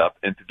stand up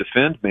and to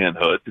defend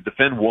manhood, to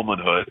defend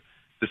womanhood,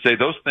 to say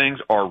those things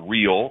are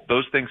real,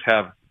 those things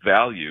have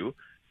value,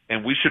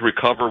 and we should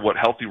recover what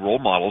healthy role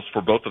models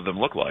for both of them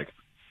look like.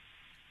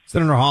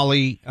 Senator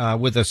Hawley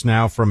with us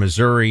now from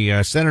Missouri.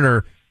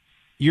 Senator,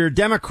 your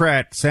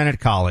Democrat Senate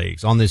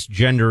colleagues on this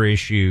gender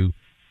issue,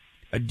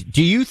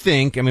 do you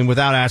think,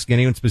 without asking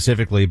anyone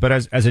specifically, but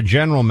as a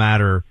general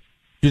matter,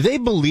 do they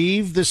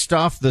believe the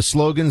stuff, the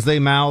slogans they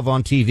mouth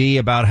on TV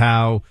about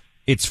how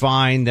it's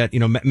fine that,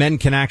 men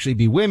can actually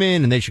be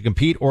women and they should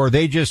compete, or are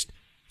they just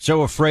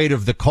so afraid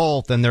of the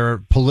cult and their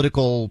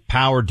political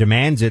power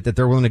demands it that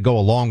they're willing to go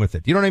along with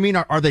it? You know what I mean?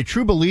 Are they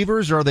true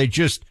believers, or are they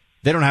just,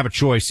 they don't have a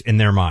choice in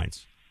their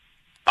minds?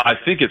 I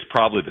think it's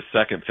probably the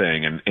second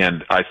thing,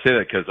 and I say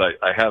that because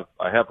I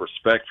have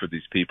respect for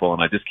these people,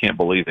 and I just can't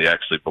believe they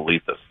actually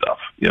believe this stuff.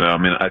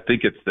 I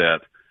think it's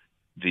that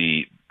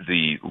the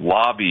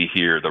lobby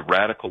here, the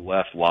radical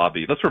left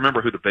lobby. Let's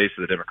remember who the base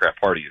of the Democrat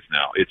Party is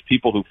now. It's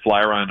people who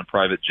fly around in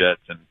private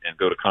jets and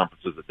go to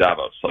conferences at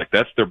Davos.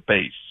 That's their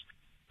base.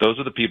 Those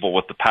are the people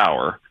with the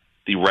power,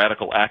 the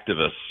radical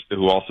activists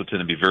who also tend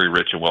to be very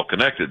rich and well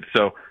connected.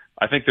 So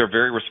I think they're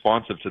very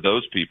responsive to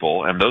those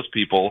people, and those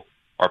people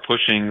are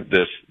pushing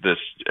this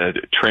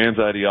trans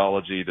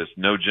ideology, this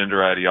no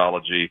gender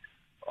ideology,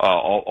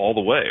 all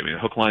the way.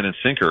 Hook, line, and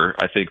sinker.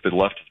 I think the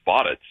left has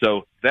bought it.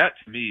 So that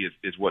to me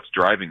is what's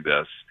driving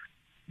this.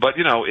 But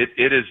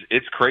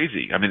it's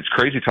crazy. It's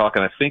crazy talk.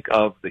 And I think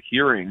of the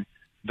hearing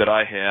that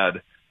I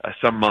had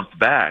some months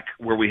back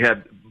where we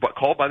had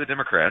called by the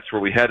Democrats,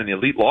 where we had an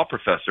elite law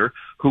professor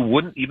who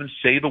wouldn't even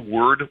say the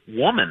word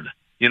woman.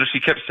 She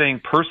kept saying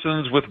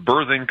persons with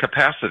birthing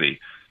capacity,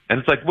 and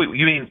it's like, wait,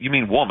 you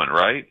mean woman,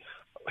 right?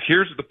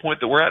 here's the point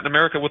that we're at in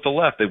America with the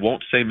left. They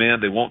won't say man,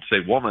 they won't say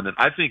woman. And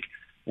I think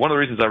one of the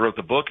reasons I wrote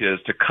the book is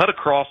to cut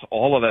across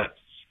all of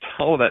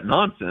that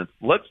nonsense.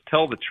 Let's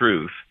tell the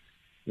truth.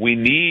 We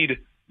need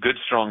good,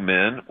 strong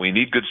men. We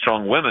need good,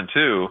 strong women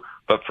too.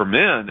 But for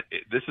men,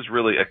 this is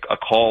really a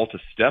call to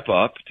step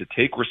up, to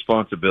take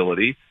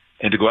responsibility,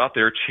 and to go out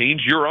there,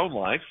 change your own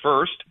life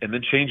first, and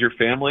then change your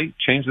family,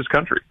 change this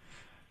country.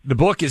 The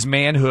book is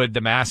Manhood,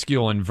 the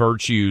Masculine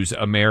Virtues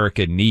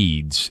America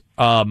Needs.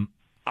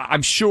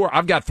 I'm sure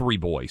I've got 3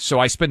 boys, so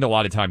I spend a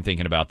lot of time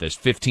thinking about this,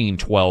 15,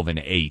 12, and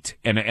 8.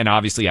 And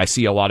obviously I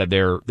see a lot of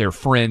their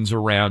friends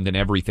around and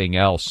everything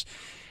else.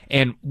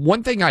 And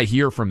one thing I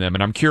hear from them,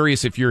 and I'm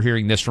curious if you're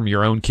hearing this from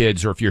your own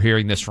kids or if you're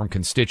hearing this from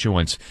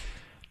constituents,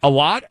 a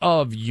lot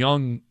of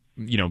young,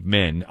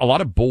 men, a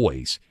lot of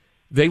boys,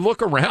 they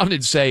look around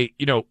and say,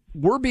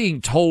 we're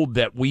being told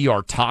that we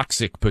are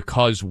toxic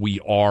because we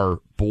are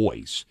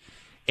boys.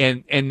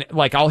 And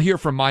like I'll hear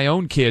from my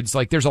own kids,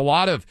 like there's a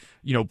lot of,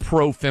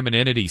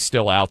 pro-femininity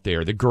still out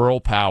there, the girl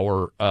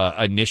power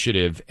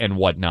initiative and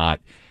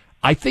whatnot.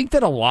 I think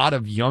that a lot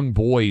of young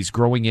boys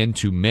growing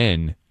into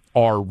men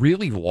are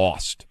really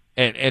lost.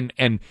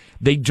 And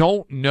they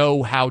don't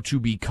know how to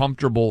be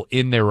comfortable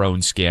in their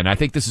own skin. I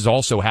think this is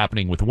also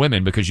happening with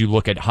women because you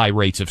look at high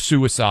rates of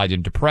suicide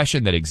and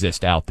depression that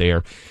exist out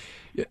there.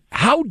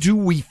 How do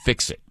we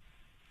fix it?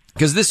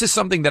 Because this is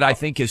something that I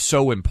think is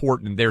so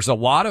important. There's a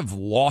lot of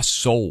lost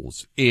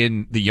souls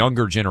in the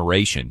younger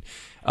generation.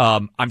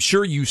 I'm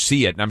sure you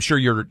see it, and I'm sure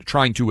you're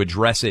trying to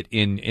address it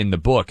in the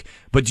book.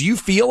 But do you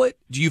feel it?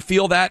 Do you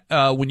feel that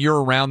when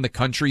you're around the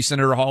country,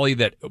 Senator Hawley,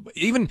 that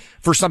even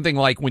for something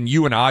like when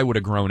you and I would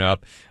have grown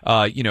up,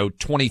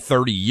 20,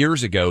 30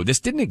 years ago, this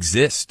didn't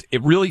exist?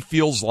 It really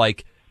feels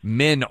like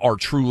men are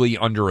truly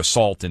under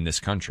assault in this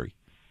country.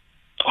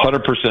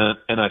 100%,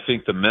 and I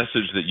think the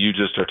message that you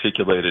just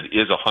articulated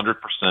is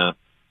 100%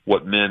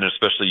 what men,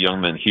 especially young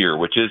men, hear,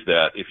 which is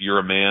that if you're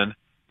a man,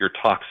 you're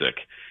toxic.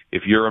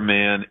 If you're a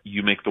man,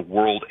 you make the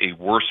world a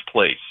worse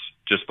place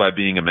just by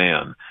being a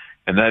man.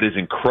 And that is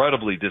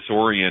incredibly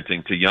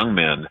disorienting to young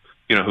men,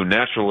 who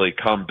naturally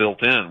come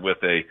built in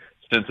with a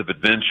sense of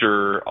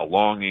adventure, a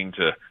longing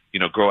to,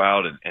 go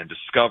out and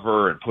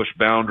discover and push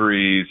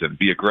boundaries and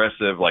be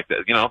aggressive like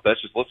that.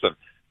 That's just, listen,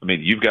 I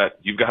mean, you've got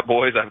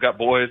boys, I've got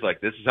boys,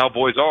 like this is how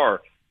boys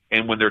are.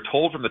 And when they're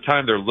told from the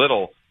time they're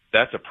little,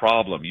 that's a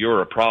problem,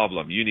 you're a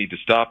problem, you need to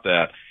stop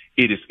that,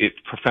 it's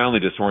profoundly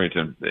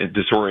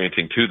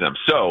disorienting to them.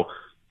 So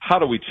how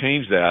do we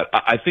change that?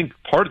 I think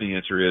part of the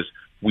answer is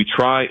we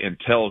try and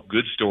tell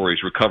good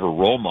stories, recover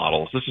role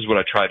models. This is what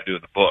I try to do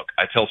in the book.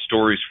 I tell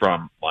stories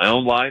from my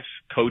own life,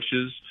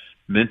 coaches,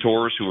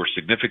 mentors who are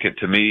significant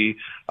to me,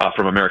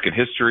 from American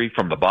history,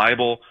 from the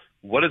Bible.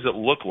 What does it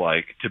look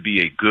like to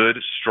be a good,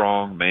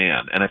 strong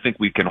man? And I think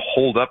we can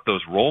hold up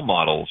those role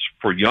models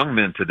for young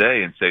men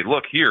today and say,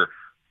 look, here,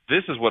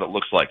 this is what it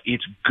looks like.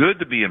 It's good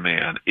to be a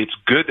man. It's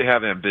good to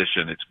have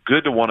ambition. It's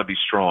good to want to be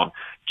strong.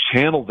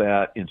 Channel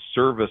that in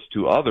service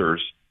to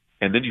others,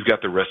 and then you've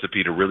got the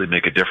recipe to really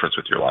make a difference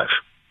with your life.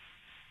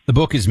 The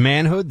book is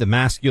Manhood, the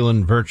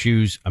Masculine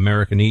Virtues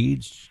America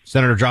Needs.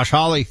 Senator Josh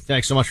Hawley,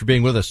 thanks so much for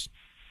being with us.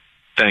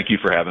 Thank you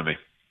for having me.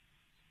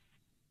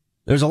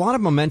 There's a lot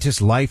of momentous,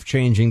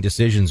 life-changing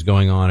decisions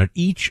going on at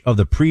each of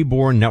the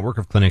preborn network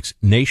of clinics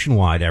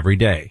nationwide every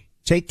day.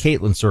 Take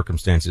Caitlin's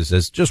circumstances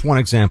as just one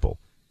example.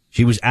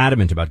 She was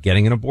adamant about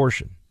getting an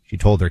abortion. She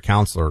told her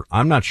counselor,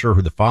 I'm not sure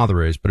who the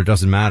father is, but it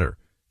doesn't matter.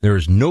 There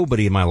is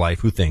nobody in my life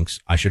who thinks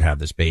I should have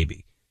this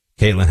baby.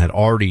 Caitlin had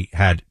already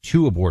had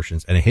 2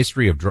 abortions and a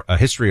history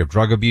of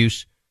drug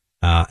abuse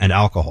and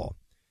alcohol.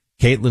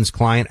 Caitlin's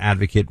client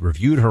advocate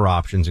reviewed her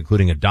options,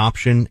 including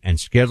adoption, and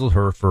scheduled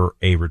her for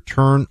a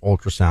return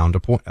ultrasound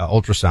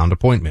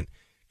appointment.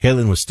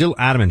 Caitlin was still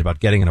adamant about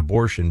getting an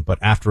abortion, but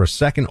after a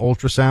second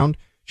ultrasound,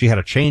 she had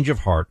a change of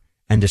heart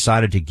and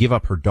decided to give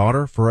up her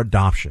daughter for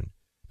adoption.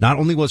 Not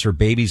only was her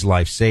baby's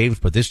life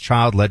saved, but this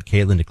child led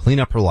Caitlin to clean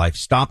up her life,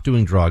 stop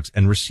doing drugs,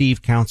 and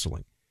receive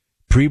counseling.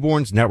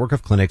 Preborn's network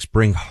of clinics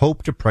bring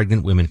hope to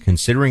pregnant women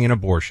considering an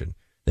abortion.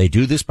 They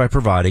do this by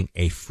providing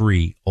a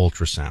free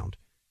ultrasound,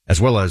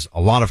 as well as a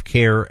lot of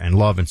care and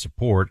love and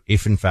support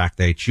if, in fact,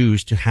 they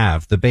choose to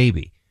have the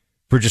baby.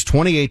 For just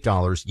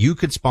 $28, you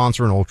could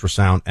sponsor an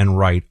ultrasound and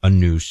write a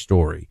news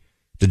story.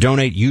 To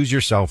donate, use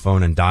your cell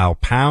phone and dial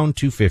pound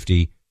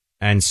 250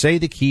 and say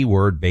the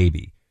keyword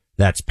baby.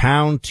 That's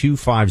pound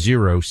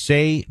 250,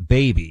 say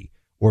baby,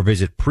 or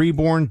visit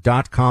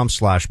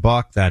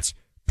preborn.com/buck. That's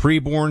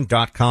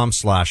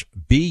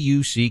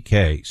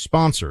preborn.com/BUCK.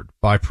 Sponsored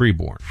by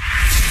Preborn.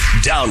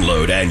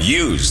 Download and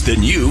use the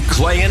new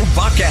Clay and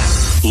Buck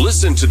app.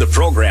 Listen to the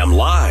program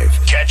live.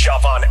 Catch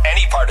up on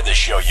any part of the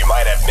show you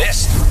might have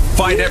missed.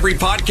 Find every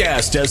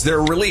podcast as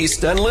they're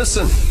released and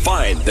listen.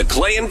 Find the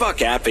Clay and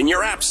Buck app in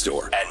your app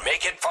store and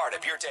make it part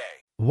of your day.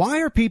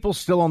 Why are people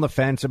still on the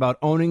fence about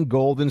owning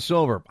gold and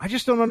silver? I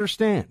just don't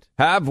understand.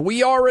 Have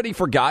we already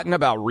forgotten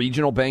about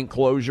regional bank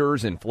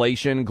closures,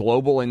 inflation,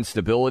 global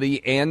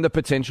instability, and the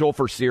potential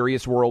for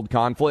serious world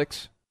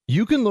conflicts?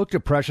 You can look to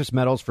precious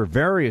metals for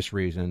various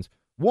reasons.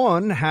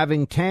 1,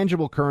 having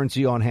tangible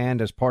currency on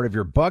hand as part of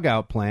your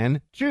bug-out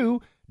plan. 2,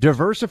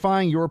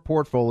 diversifying your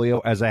portfolio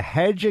as a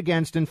hedge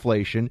against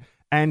inflation.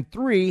 And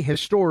 3,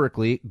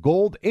 historically,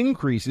 gold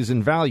increases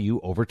in value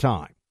over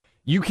time.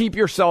 You keep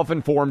yourself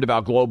informed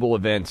about global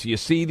events. You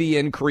see the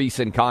increase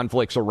in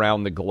conflicts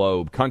around the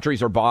globe.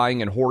 Countries are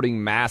buying and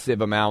hoarding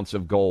massive amounts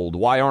of gold.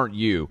 Why aren't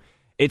you?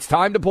 It's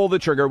time to pull the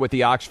trigger with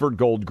the Oxford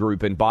Gold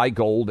Group and buy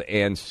gold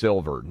and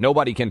silver.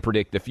 Nobody can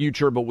predict the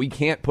future, but we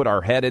can't put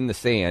our head in the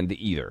sand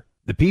either.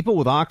 The people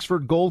with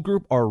Oxford Gold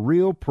Group are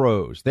real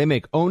pros. They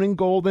make owning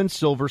gold and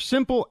silver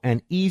simple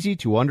and easy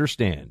to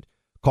understand.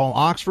 Call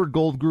Oxford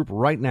Gold Group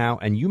right now,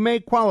 and you may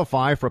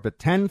qualify for up to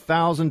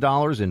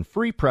 $10,000 in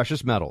free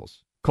precious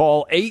metals.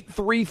 Call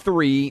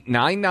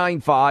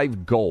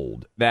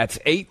 833-995-GOLD. That's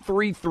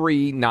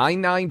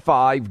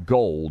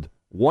 833-995-GOLD.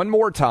 One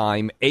more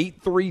time,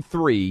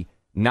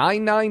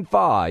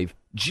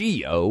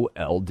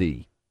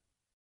 833-995-GOLD.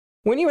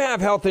 When you have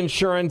health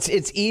insurance,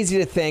 it's easy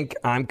to think,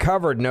 I'm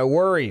covered, no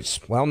worries.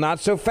 Well, not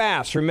so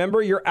fast.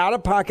 Remember, your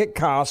out-of-pocket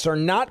costs are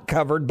not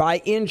covered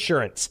by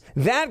insurance.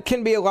 That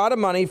can be a lot of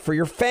money for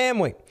your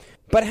family.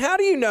 But how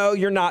do you know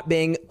you're not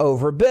being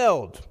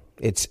overbilled?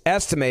 It's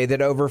estimated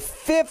that over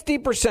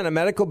 50% of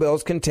medical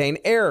bills contain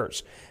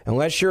errors.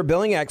 Unless you're a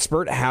billing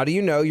expert, how do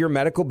you know your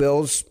medical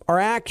bills are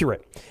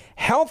accurate?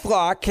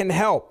 HealthLock can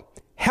help.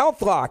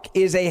 HealthLock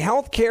is a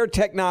healthcare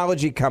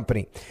technology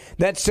company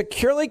that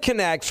securely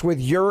connects with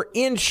your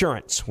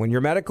insurance. When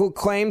your medical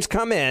claims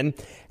come in,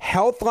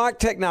 HealthLock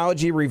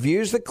technology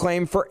reviews the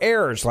claim for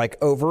errors like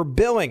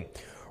overbilling,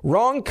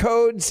 wrong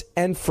codes,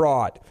 and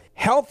fraud.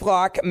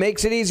 HealthLock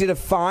makes it easy to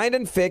find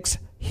and fix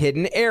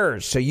hidden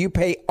errors, so you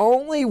pay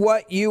only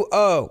what you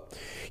owe.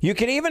 You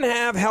can even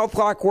have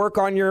HealthLock work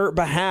on your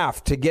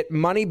behalf to get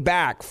money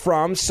back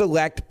from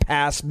select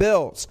past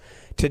bills.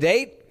 To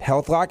date,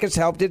 HealthLock has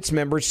helped its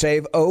members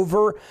save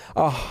over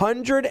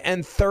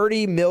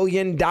 $130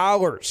 million.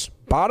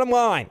 Bottom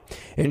line,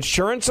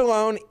 insurance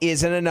alone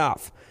isn't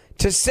enough.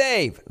 To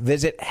save,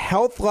 visit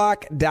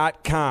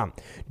healthlock.com.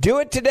 Do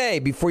it today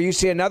before you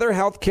see another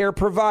healthcare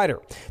provider.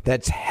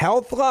 That's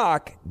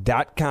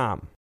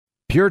healthlock.com.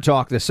 Pure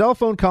Talk, the cell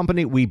phone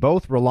company we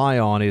both rely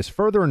on, is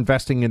further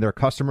investing in their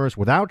customers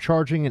without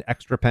charging an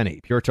extra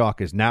penny. Pure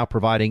Talk is now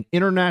providing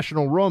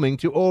international roaming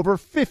to over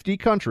 50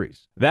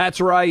 countries.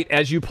 That's right.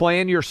 As you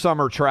plan your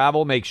summer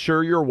travel, make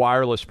sure your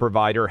wireless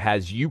provider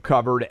has you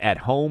covered at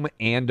home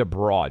and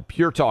abroad.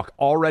 Pure Talk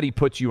already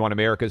puts you on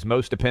America's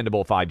most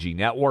dependable 5G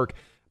network,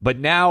 but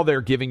now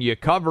they're giving you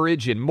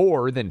coverage in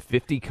more than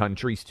 50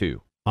 countries,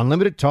 too.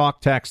 Unlimited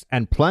talk, text,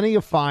 and plenty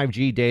of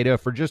 5G data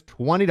for just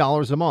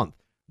 $20 a month.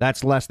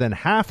 That's less than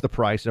half the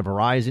price of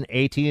Verizon,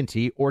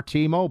 AT&T, or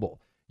T-Mobile.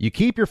 You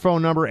keep your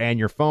phone number and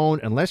your phone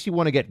unless you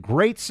want to get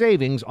great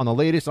savings on the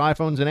latest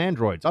iPhones and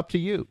Androids. Up to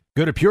you.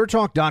 Go to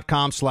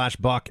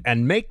puretalk.com/buck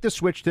and make the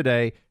switch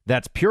today.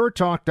 That's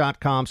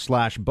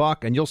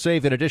puretalk.com/buck, and you'll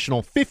save an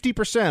additional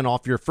 50%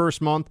 off your first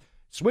month.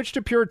 Switch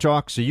to Pure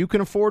Talk so you can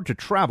afford to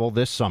travel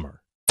this summer.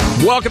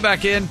 Welcome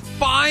back in.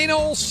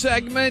 Final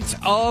segment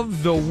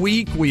of the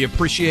week. We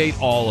appreciate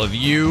all of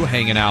you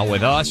hanging out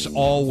with us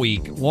all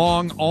week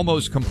long.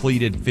 Almost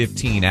completed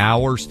 15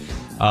 hours.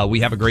 We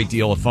have a great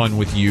deal of fun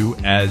with you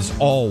as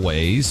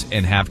always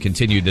and have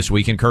continued this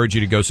week. Encourage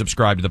you to go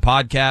subscribe to the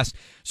podcast.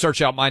 Search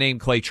out my name,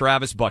 Clay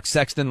Travis, Buck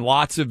Sexton.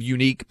 Lots of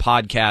unique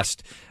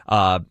podcast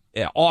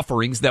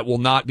offerings that will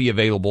not be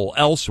available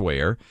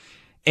elsewhere.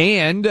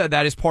 And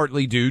that is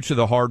partly due to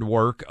the hard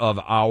work of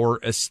our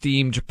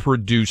esteemed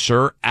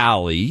producer,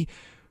 Allie,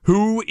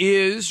 who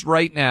is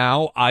right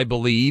now, I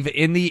believe,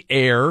 in the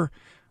air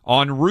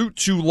en route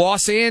to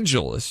Los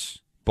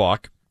Angeles,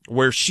 Buck,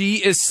 where she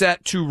is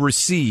set to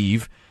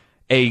receive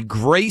a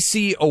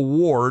Gracie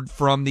Award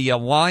from the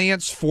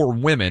Alliance for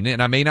Women.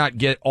 And I may not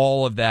get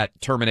all of that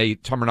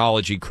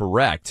terminology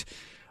correct,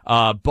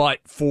 but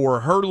for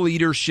her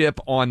leadership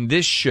on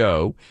this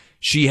show,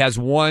 she has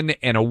won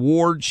an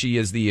award. She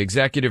is the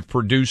executive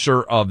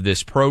producer of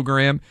this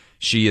program.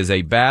 She is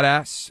a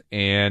badass,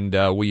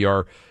 and we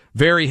are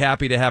very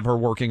happy to have her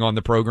working on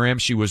the program.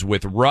 She was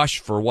with Rush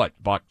for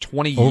about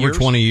 20 years? Over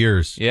 20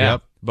 years. Yeah.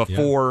 Yep.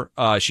 Before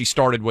she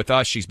started with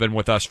us. She's been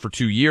with us for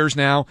 2 years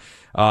now,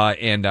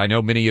 and I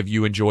know many of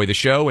you enjoy the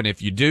show, and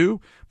if you do,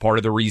 part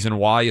of the reason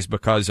why is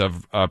because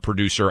of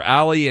producer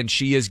Allie, and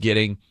she is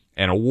getting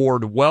an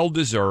award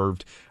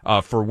well-deserved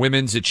for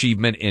women's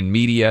achievement in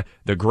media.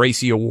 The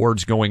Gracie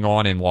Awards going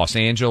on in Los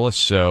Angeles,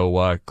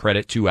 so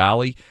credit to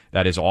Allie.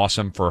 That is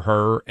awesome for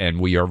her, and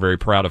we are very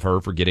proud of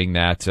her for getting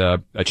that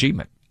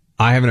achievement.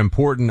 I have an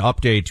important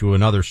update to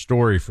another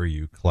story for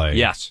you, Clay.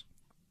 Yes.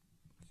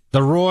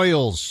 The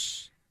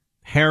Royals,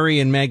 Harry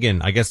and Meghan,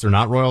 I guess they're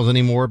not Royals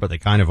anymore, but they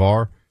kind of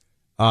are.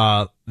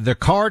 The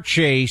car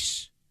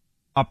chase,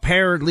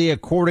 apparently,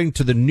 according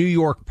to the New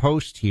York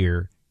Post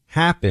here,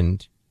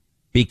 happened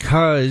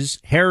because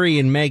Harry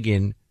and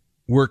Meghan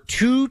were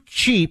too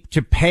cheap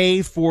to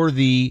pay for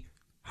the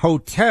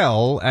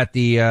hotel at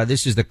the,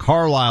 this is the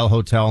Carlisle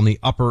Hotel on the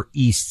Upper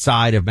East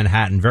Side of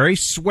Manhattan. Very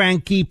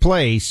swanky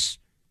place.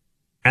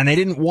 and they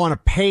didn't want to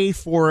pay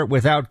for it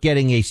without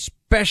getting a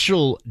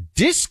special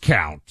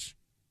discount.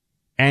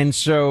 And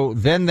so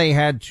then they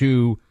had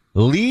to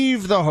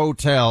leave the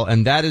hotel,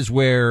 and that is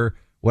where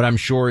what I'm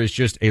sure is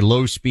just a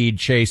low-speed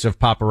chase of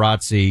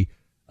paparazzi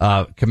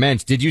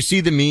commenced. Did you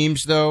see the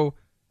memes, though,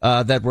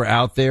 that were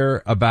out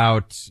there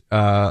about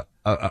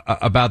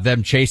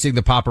them chasing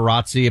the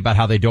paparazzi, about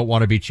how they don't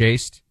want to be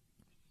chased?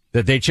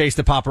 That they chase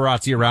the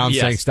paparazzi around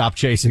saying, stop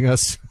chasing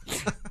us?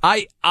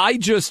 I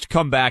just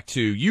come back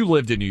to, you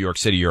lived in New York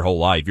City your whole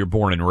life. You're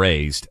born and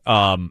raised.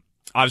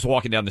 I was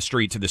walking down the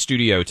street to the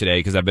studio today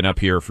because I've been up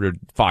here for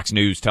Fox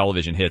News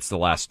television hits the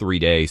last 3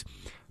 days.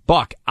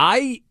 Buck,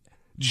 I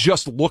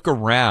just look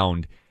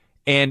around,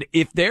 and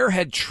if there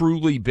had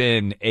truly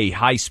been a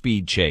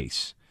high-speed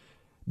chase,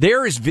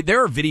 there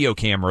are video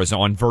cameras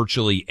on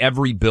virtually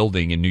every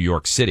building in New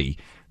York City.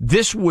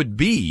 This would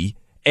be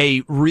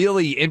a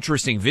really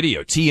interesting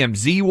video.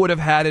 TMZ would have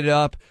had it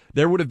up.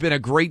 There would have been a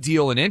great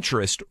deal in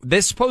interest.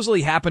 This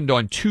supposedly happened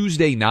on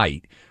Tuesday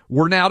night.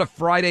 We're now to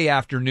Friday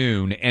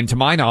afternoon, and to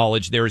my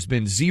knowledge, there has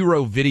been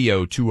zero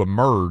video to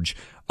emerge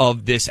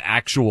of this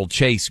actual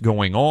chase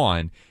going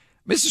on.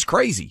 This is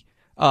crazy.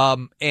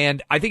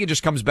 And I think it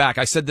just comes back.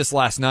 I said this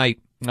last night.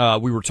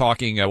 We were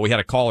talking, we had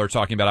a caller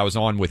talking about, I was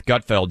on with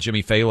Gutfeld.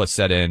 Jimmy Fallon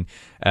set in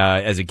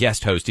as a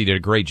guest host. He did a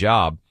great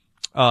job.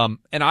 And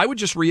I would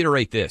just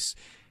reiterate this.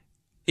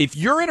 If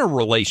you're in a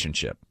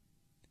relationship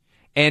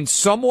and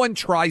someone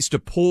tries to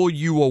pull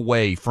you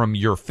away from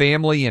your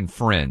family and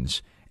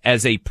friends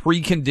as a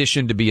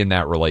precondition to be in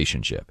that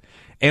relationship,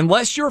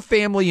 unless your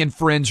family and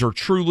friends are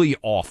truly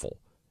awful,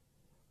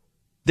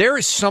 there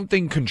is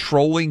something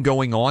controlling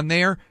going on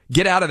there.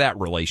 Get out of that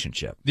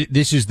relationship.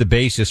 This is the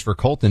basis for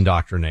cult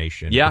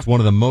indoctrination. Yeah. It's one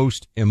of the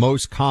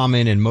most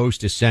common and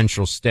most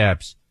essential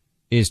steps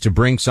is to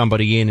bring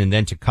somebody in and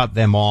then to cut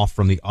them off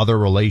from the other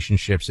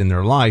relationships in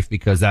their life,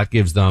 because that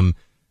gives them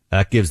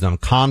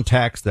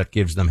context, that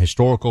gives them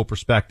historical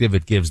perspective,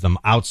 it gives them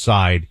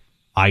outside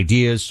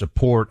ideas,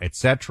 support,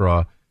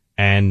 etc.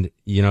 And,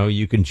 you know,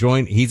 you can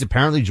join, he's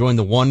apparently joined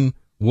the one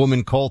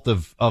woman cult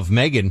of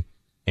Meghan,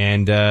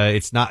 and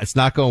it's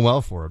not going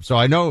well for him. So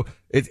I know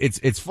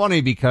it's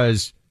funny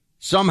because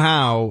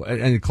somehow,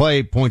 and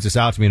Clay points this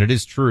out to me, and it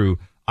is true,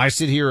 I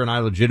sit here and I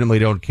legitimately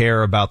don't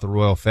care about the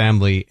royal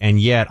family, and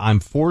yet I'm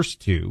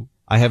forced to.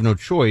 I have no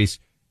choice,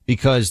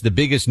 because the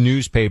biggest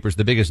newspapers,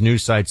 the biggest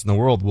news sites in the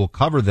world will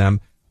cover them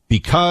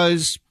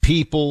because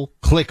people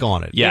click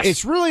on it. Yes.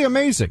 It's really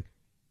amazing.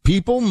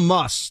 People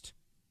must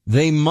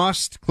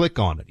click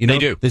on it. You know, they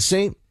do.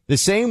 The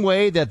same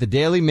way that the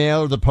Daily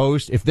Mail or the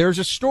Post, if there's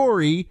a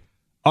story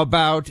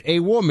about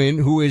a woman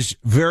who is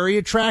very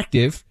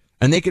attractive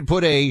and they could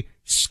put a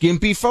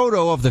skimpy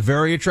photo of the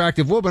very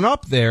attractive woman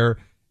up there,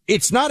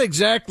 it's not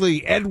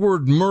exactly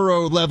Edward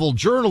Murrow level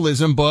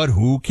journalism, but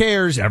who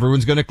cares?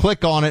 Everyone's going to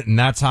click on it, and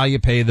that's how you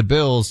pay the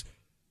bills.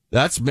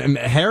 That's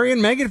Harry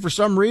and Meghan for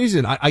some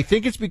reason. I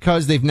think it's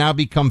because they've now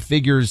become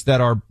figures that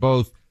are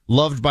both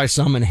loved by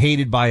some and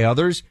hated by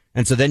others.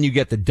 And so then you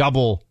get the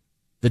double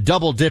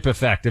dip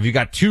effect of you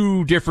got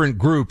two different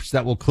groups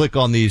that will click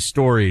on these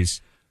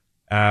stories.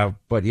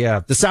 But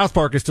yeah, the South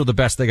Park is still the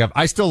best thing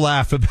I still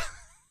laugh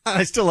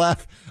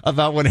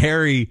about when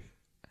Harry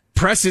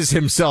presses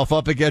himself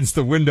up against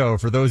the window,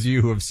 for those of you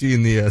who have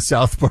seen the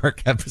South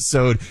Park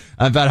episode,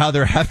 about how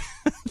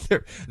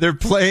they're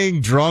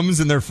playing drums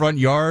in their front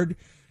yard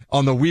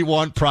on the We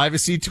Want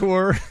Privacy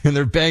tour, and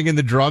they're banging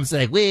the drums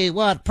like, "We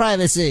want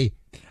privacy."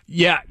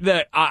 Yeah,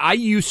 I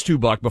used to,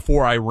 Buck,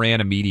 before I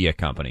ran a media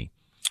company.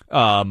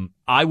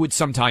 I would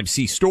sometimes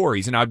see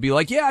stories and I'd be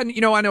like, yeah,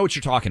 you know, I know what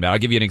you're talking about. I'll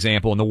give you an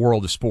example in the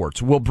world of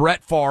sports. Will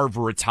Brett Favre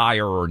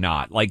retire or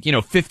not? Like,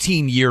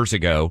 15 years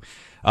ago,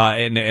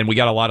 and we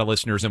got a lot of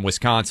listeners in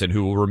Wisconsin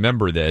who will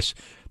remember this.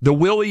 The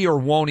will he or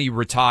won't he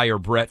retire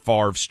Brett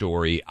Favre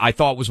story, I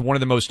thought was one of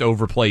the most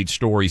overplayed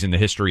stories in the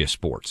history of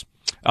sports.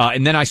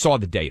 And then I saw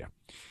the data.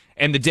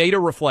 And the data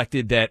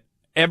reflected that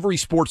every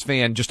sports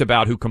fan just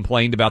about who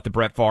complained about the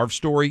Brett Favre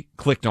story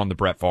clicked on the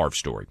Brett Favre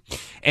story.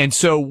 And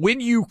so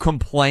when you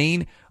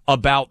complain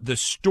about the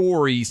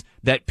stories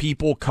that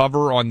people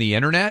cover on the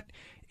internet,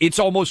 it's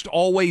almost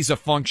always a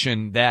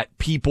function that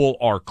people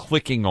are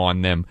clicking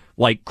on them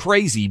like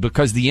crazy,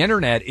 because the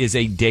internet is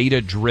a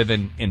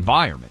data-driven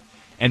environment.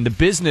 And the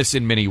business,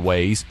 in many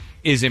ways,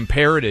 is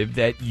imperative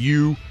that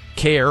you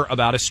care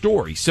about a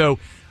story. So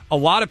a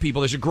lot of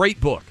people, there's a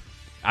great book.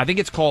 I think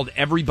it's called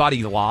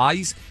Everybody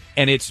Lies,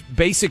 and it's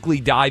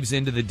basically dives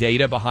into the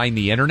data behind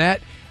the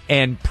internet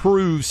and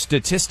proves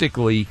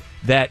statistically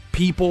that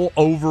people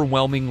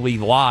overwhelmingly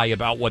lie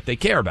about what they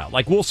care about.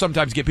 Like, we'll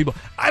sometimes get people,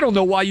 I don't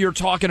know why you're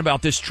talking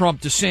about this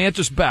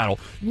Trump-DeSantis battle.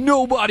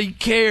 Nobody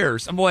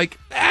cares. I'm like,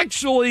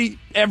 actually,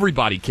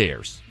 everybody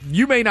cares.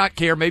 You may not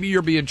care. Maybe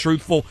you're being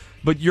truthful,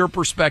 but your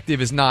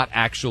perspective is not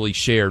actually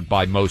shared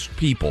by most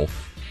people.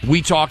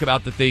 We talk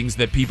about the things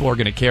that people are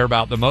going to care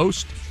about the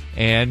most,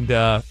 and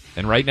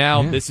right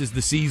now, This is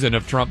the season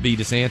of Trump v.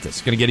 DeSantis.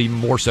 It's going to get even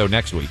more so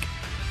next week.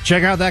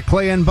 Check out that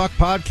Clay and Buck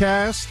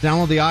podcast.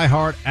 Download the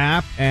iHeart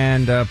app,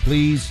 and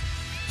please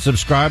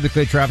Subscribe to the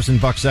Clay Travis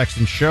and Buck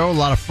Sexton Show. A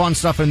lot of fun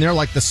stuff in there,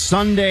 like the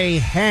Sunday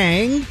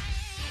Hang.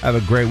 Have a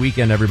great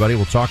weekend, everybody.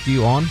 We'll talk to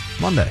you on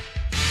Monday.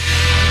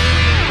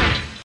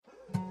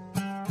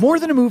 More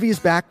Than a Movie is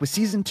back with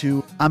Season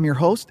 2. I'm your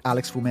host,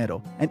 Alex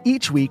Fumero. And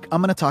each week,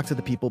 I'm going to talk to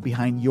the people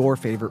behind your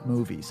favorite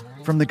movies.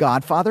 From The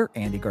Godfather,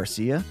 Andy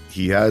Garcia.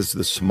 He has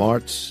the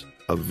smarts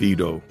of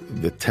Vito,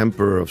 the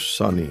temper of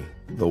Sonny,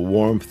 the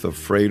warmth of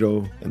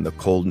Fredo, and the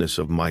coldness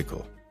of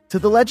Michael. To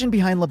the legend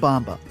behind La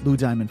Bamba, Lou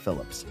Diamond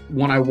Phillips.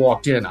 When I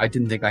walked in, I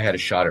didn't think I had a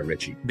shot at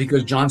Richie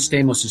because John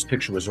Stamos'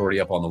 picture was already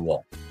up on the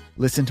wall.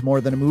 Listen to More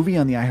Than a Movie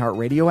on the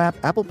iHeartRadio app,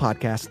 Apple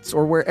Podcasts,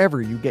 or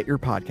wherever you get your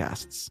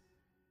podcasts.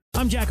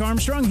 I'm Jack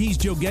Armstrong. He's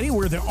Joe Getty.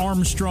 We're the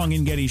Armstrong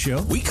and Getty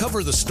Show. We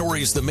cover the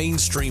stories the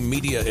mainstream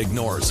media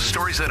ignores. The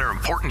stories that are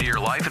important to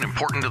your life and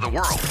important to the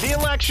world. The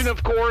election,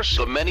 of course.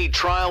 The many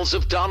trials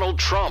of Donald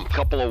Trump.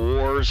 Couple of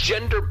wars.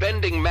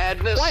 Gender-bending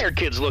madness. Why are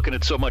kids looking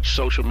at so much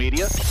social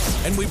media?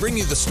 And we bring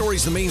you the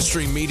stories the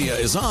mainstream media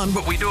is on,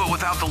 but we do it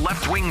without the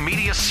left-wing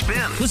media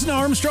spin. Listen to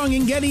Armstrong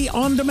and Getty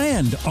on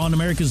demand on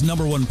America's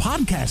 #1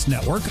 podcast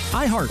network,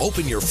 iHeart.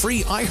 Open your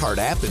free iHeart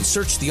app and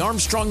search The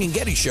Armstrong and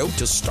Getty Show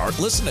to start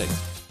listening.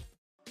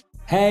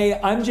 Hey,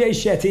 I'm Jay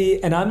Shetty,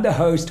 and I'm the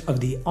host of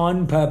the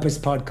On Purpose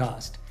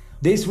podcast.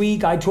 This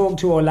week, I talked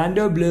to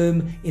Orlando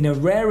Bloom in a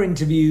rare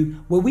interview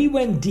where we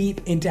went deep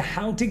into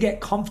how to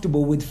get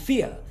comfortable with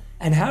fear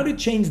and how to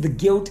change the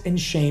guilt and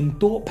shame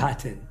thought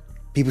pattern.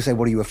 People say,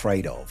 what are you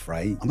afraid of,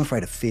 right? I'm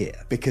afraid of fear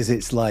because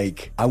it's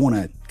like I want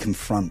to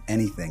confront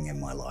anything in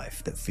my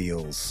life that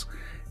feels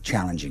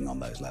challenging on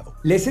those levels.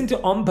 Listen to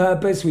On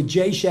Purpose with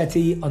Jay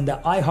Shetty on the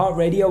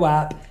iHeartRadio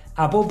app,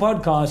 Apple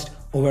Podcast,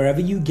 or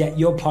wherever you get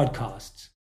your podcasts.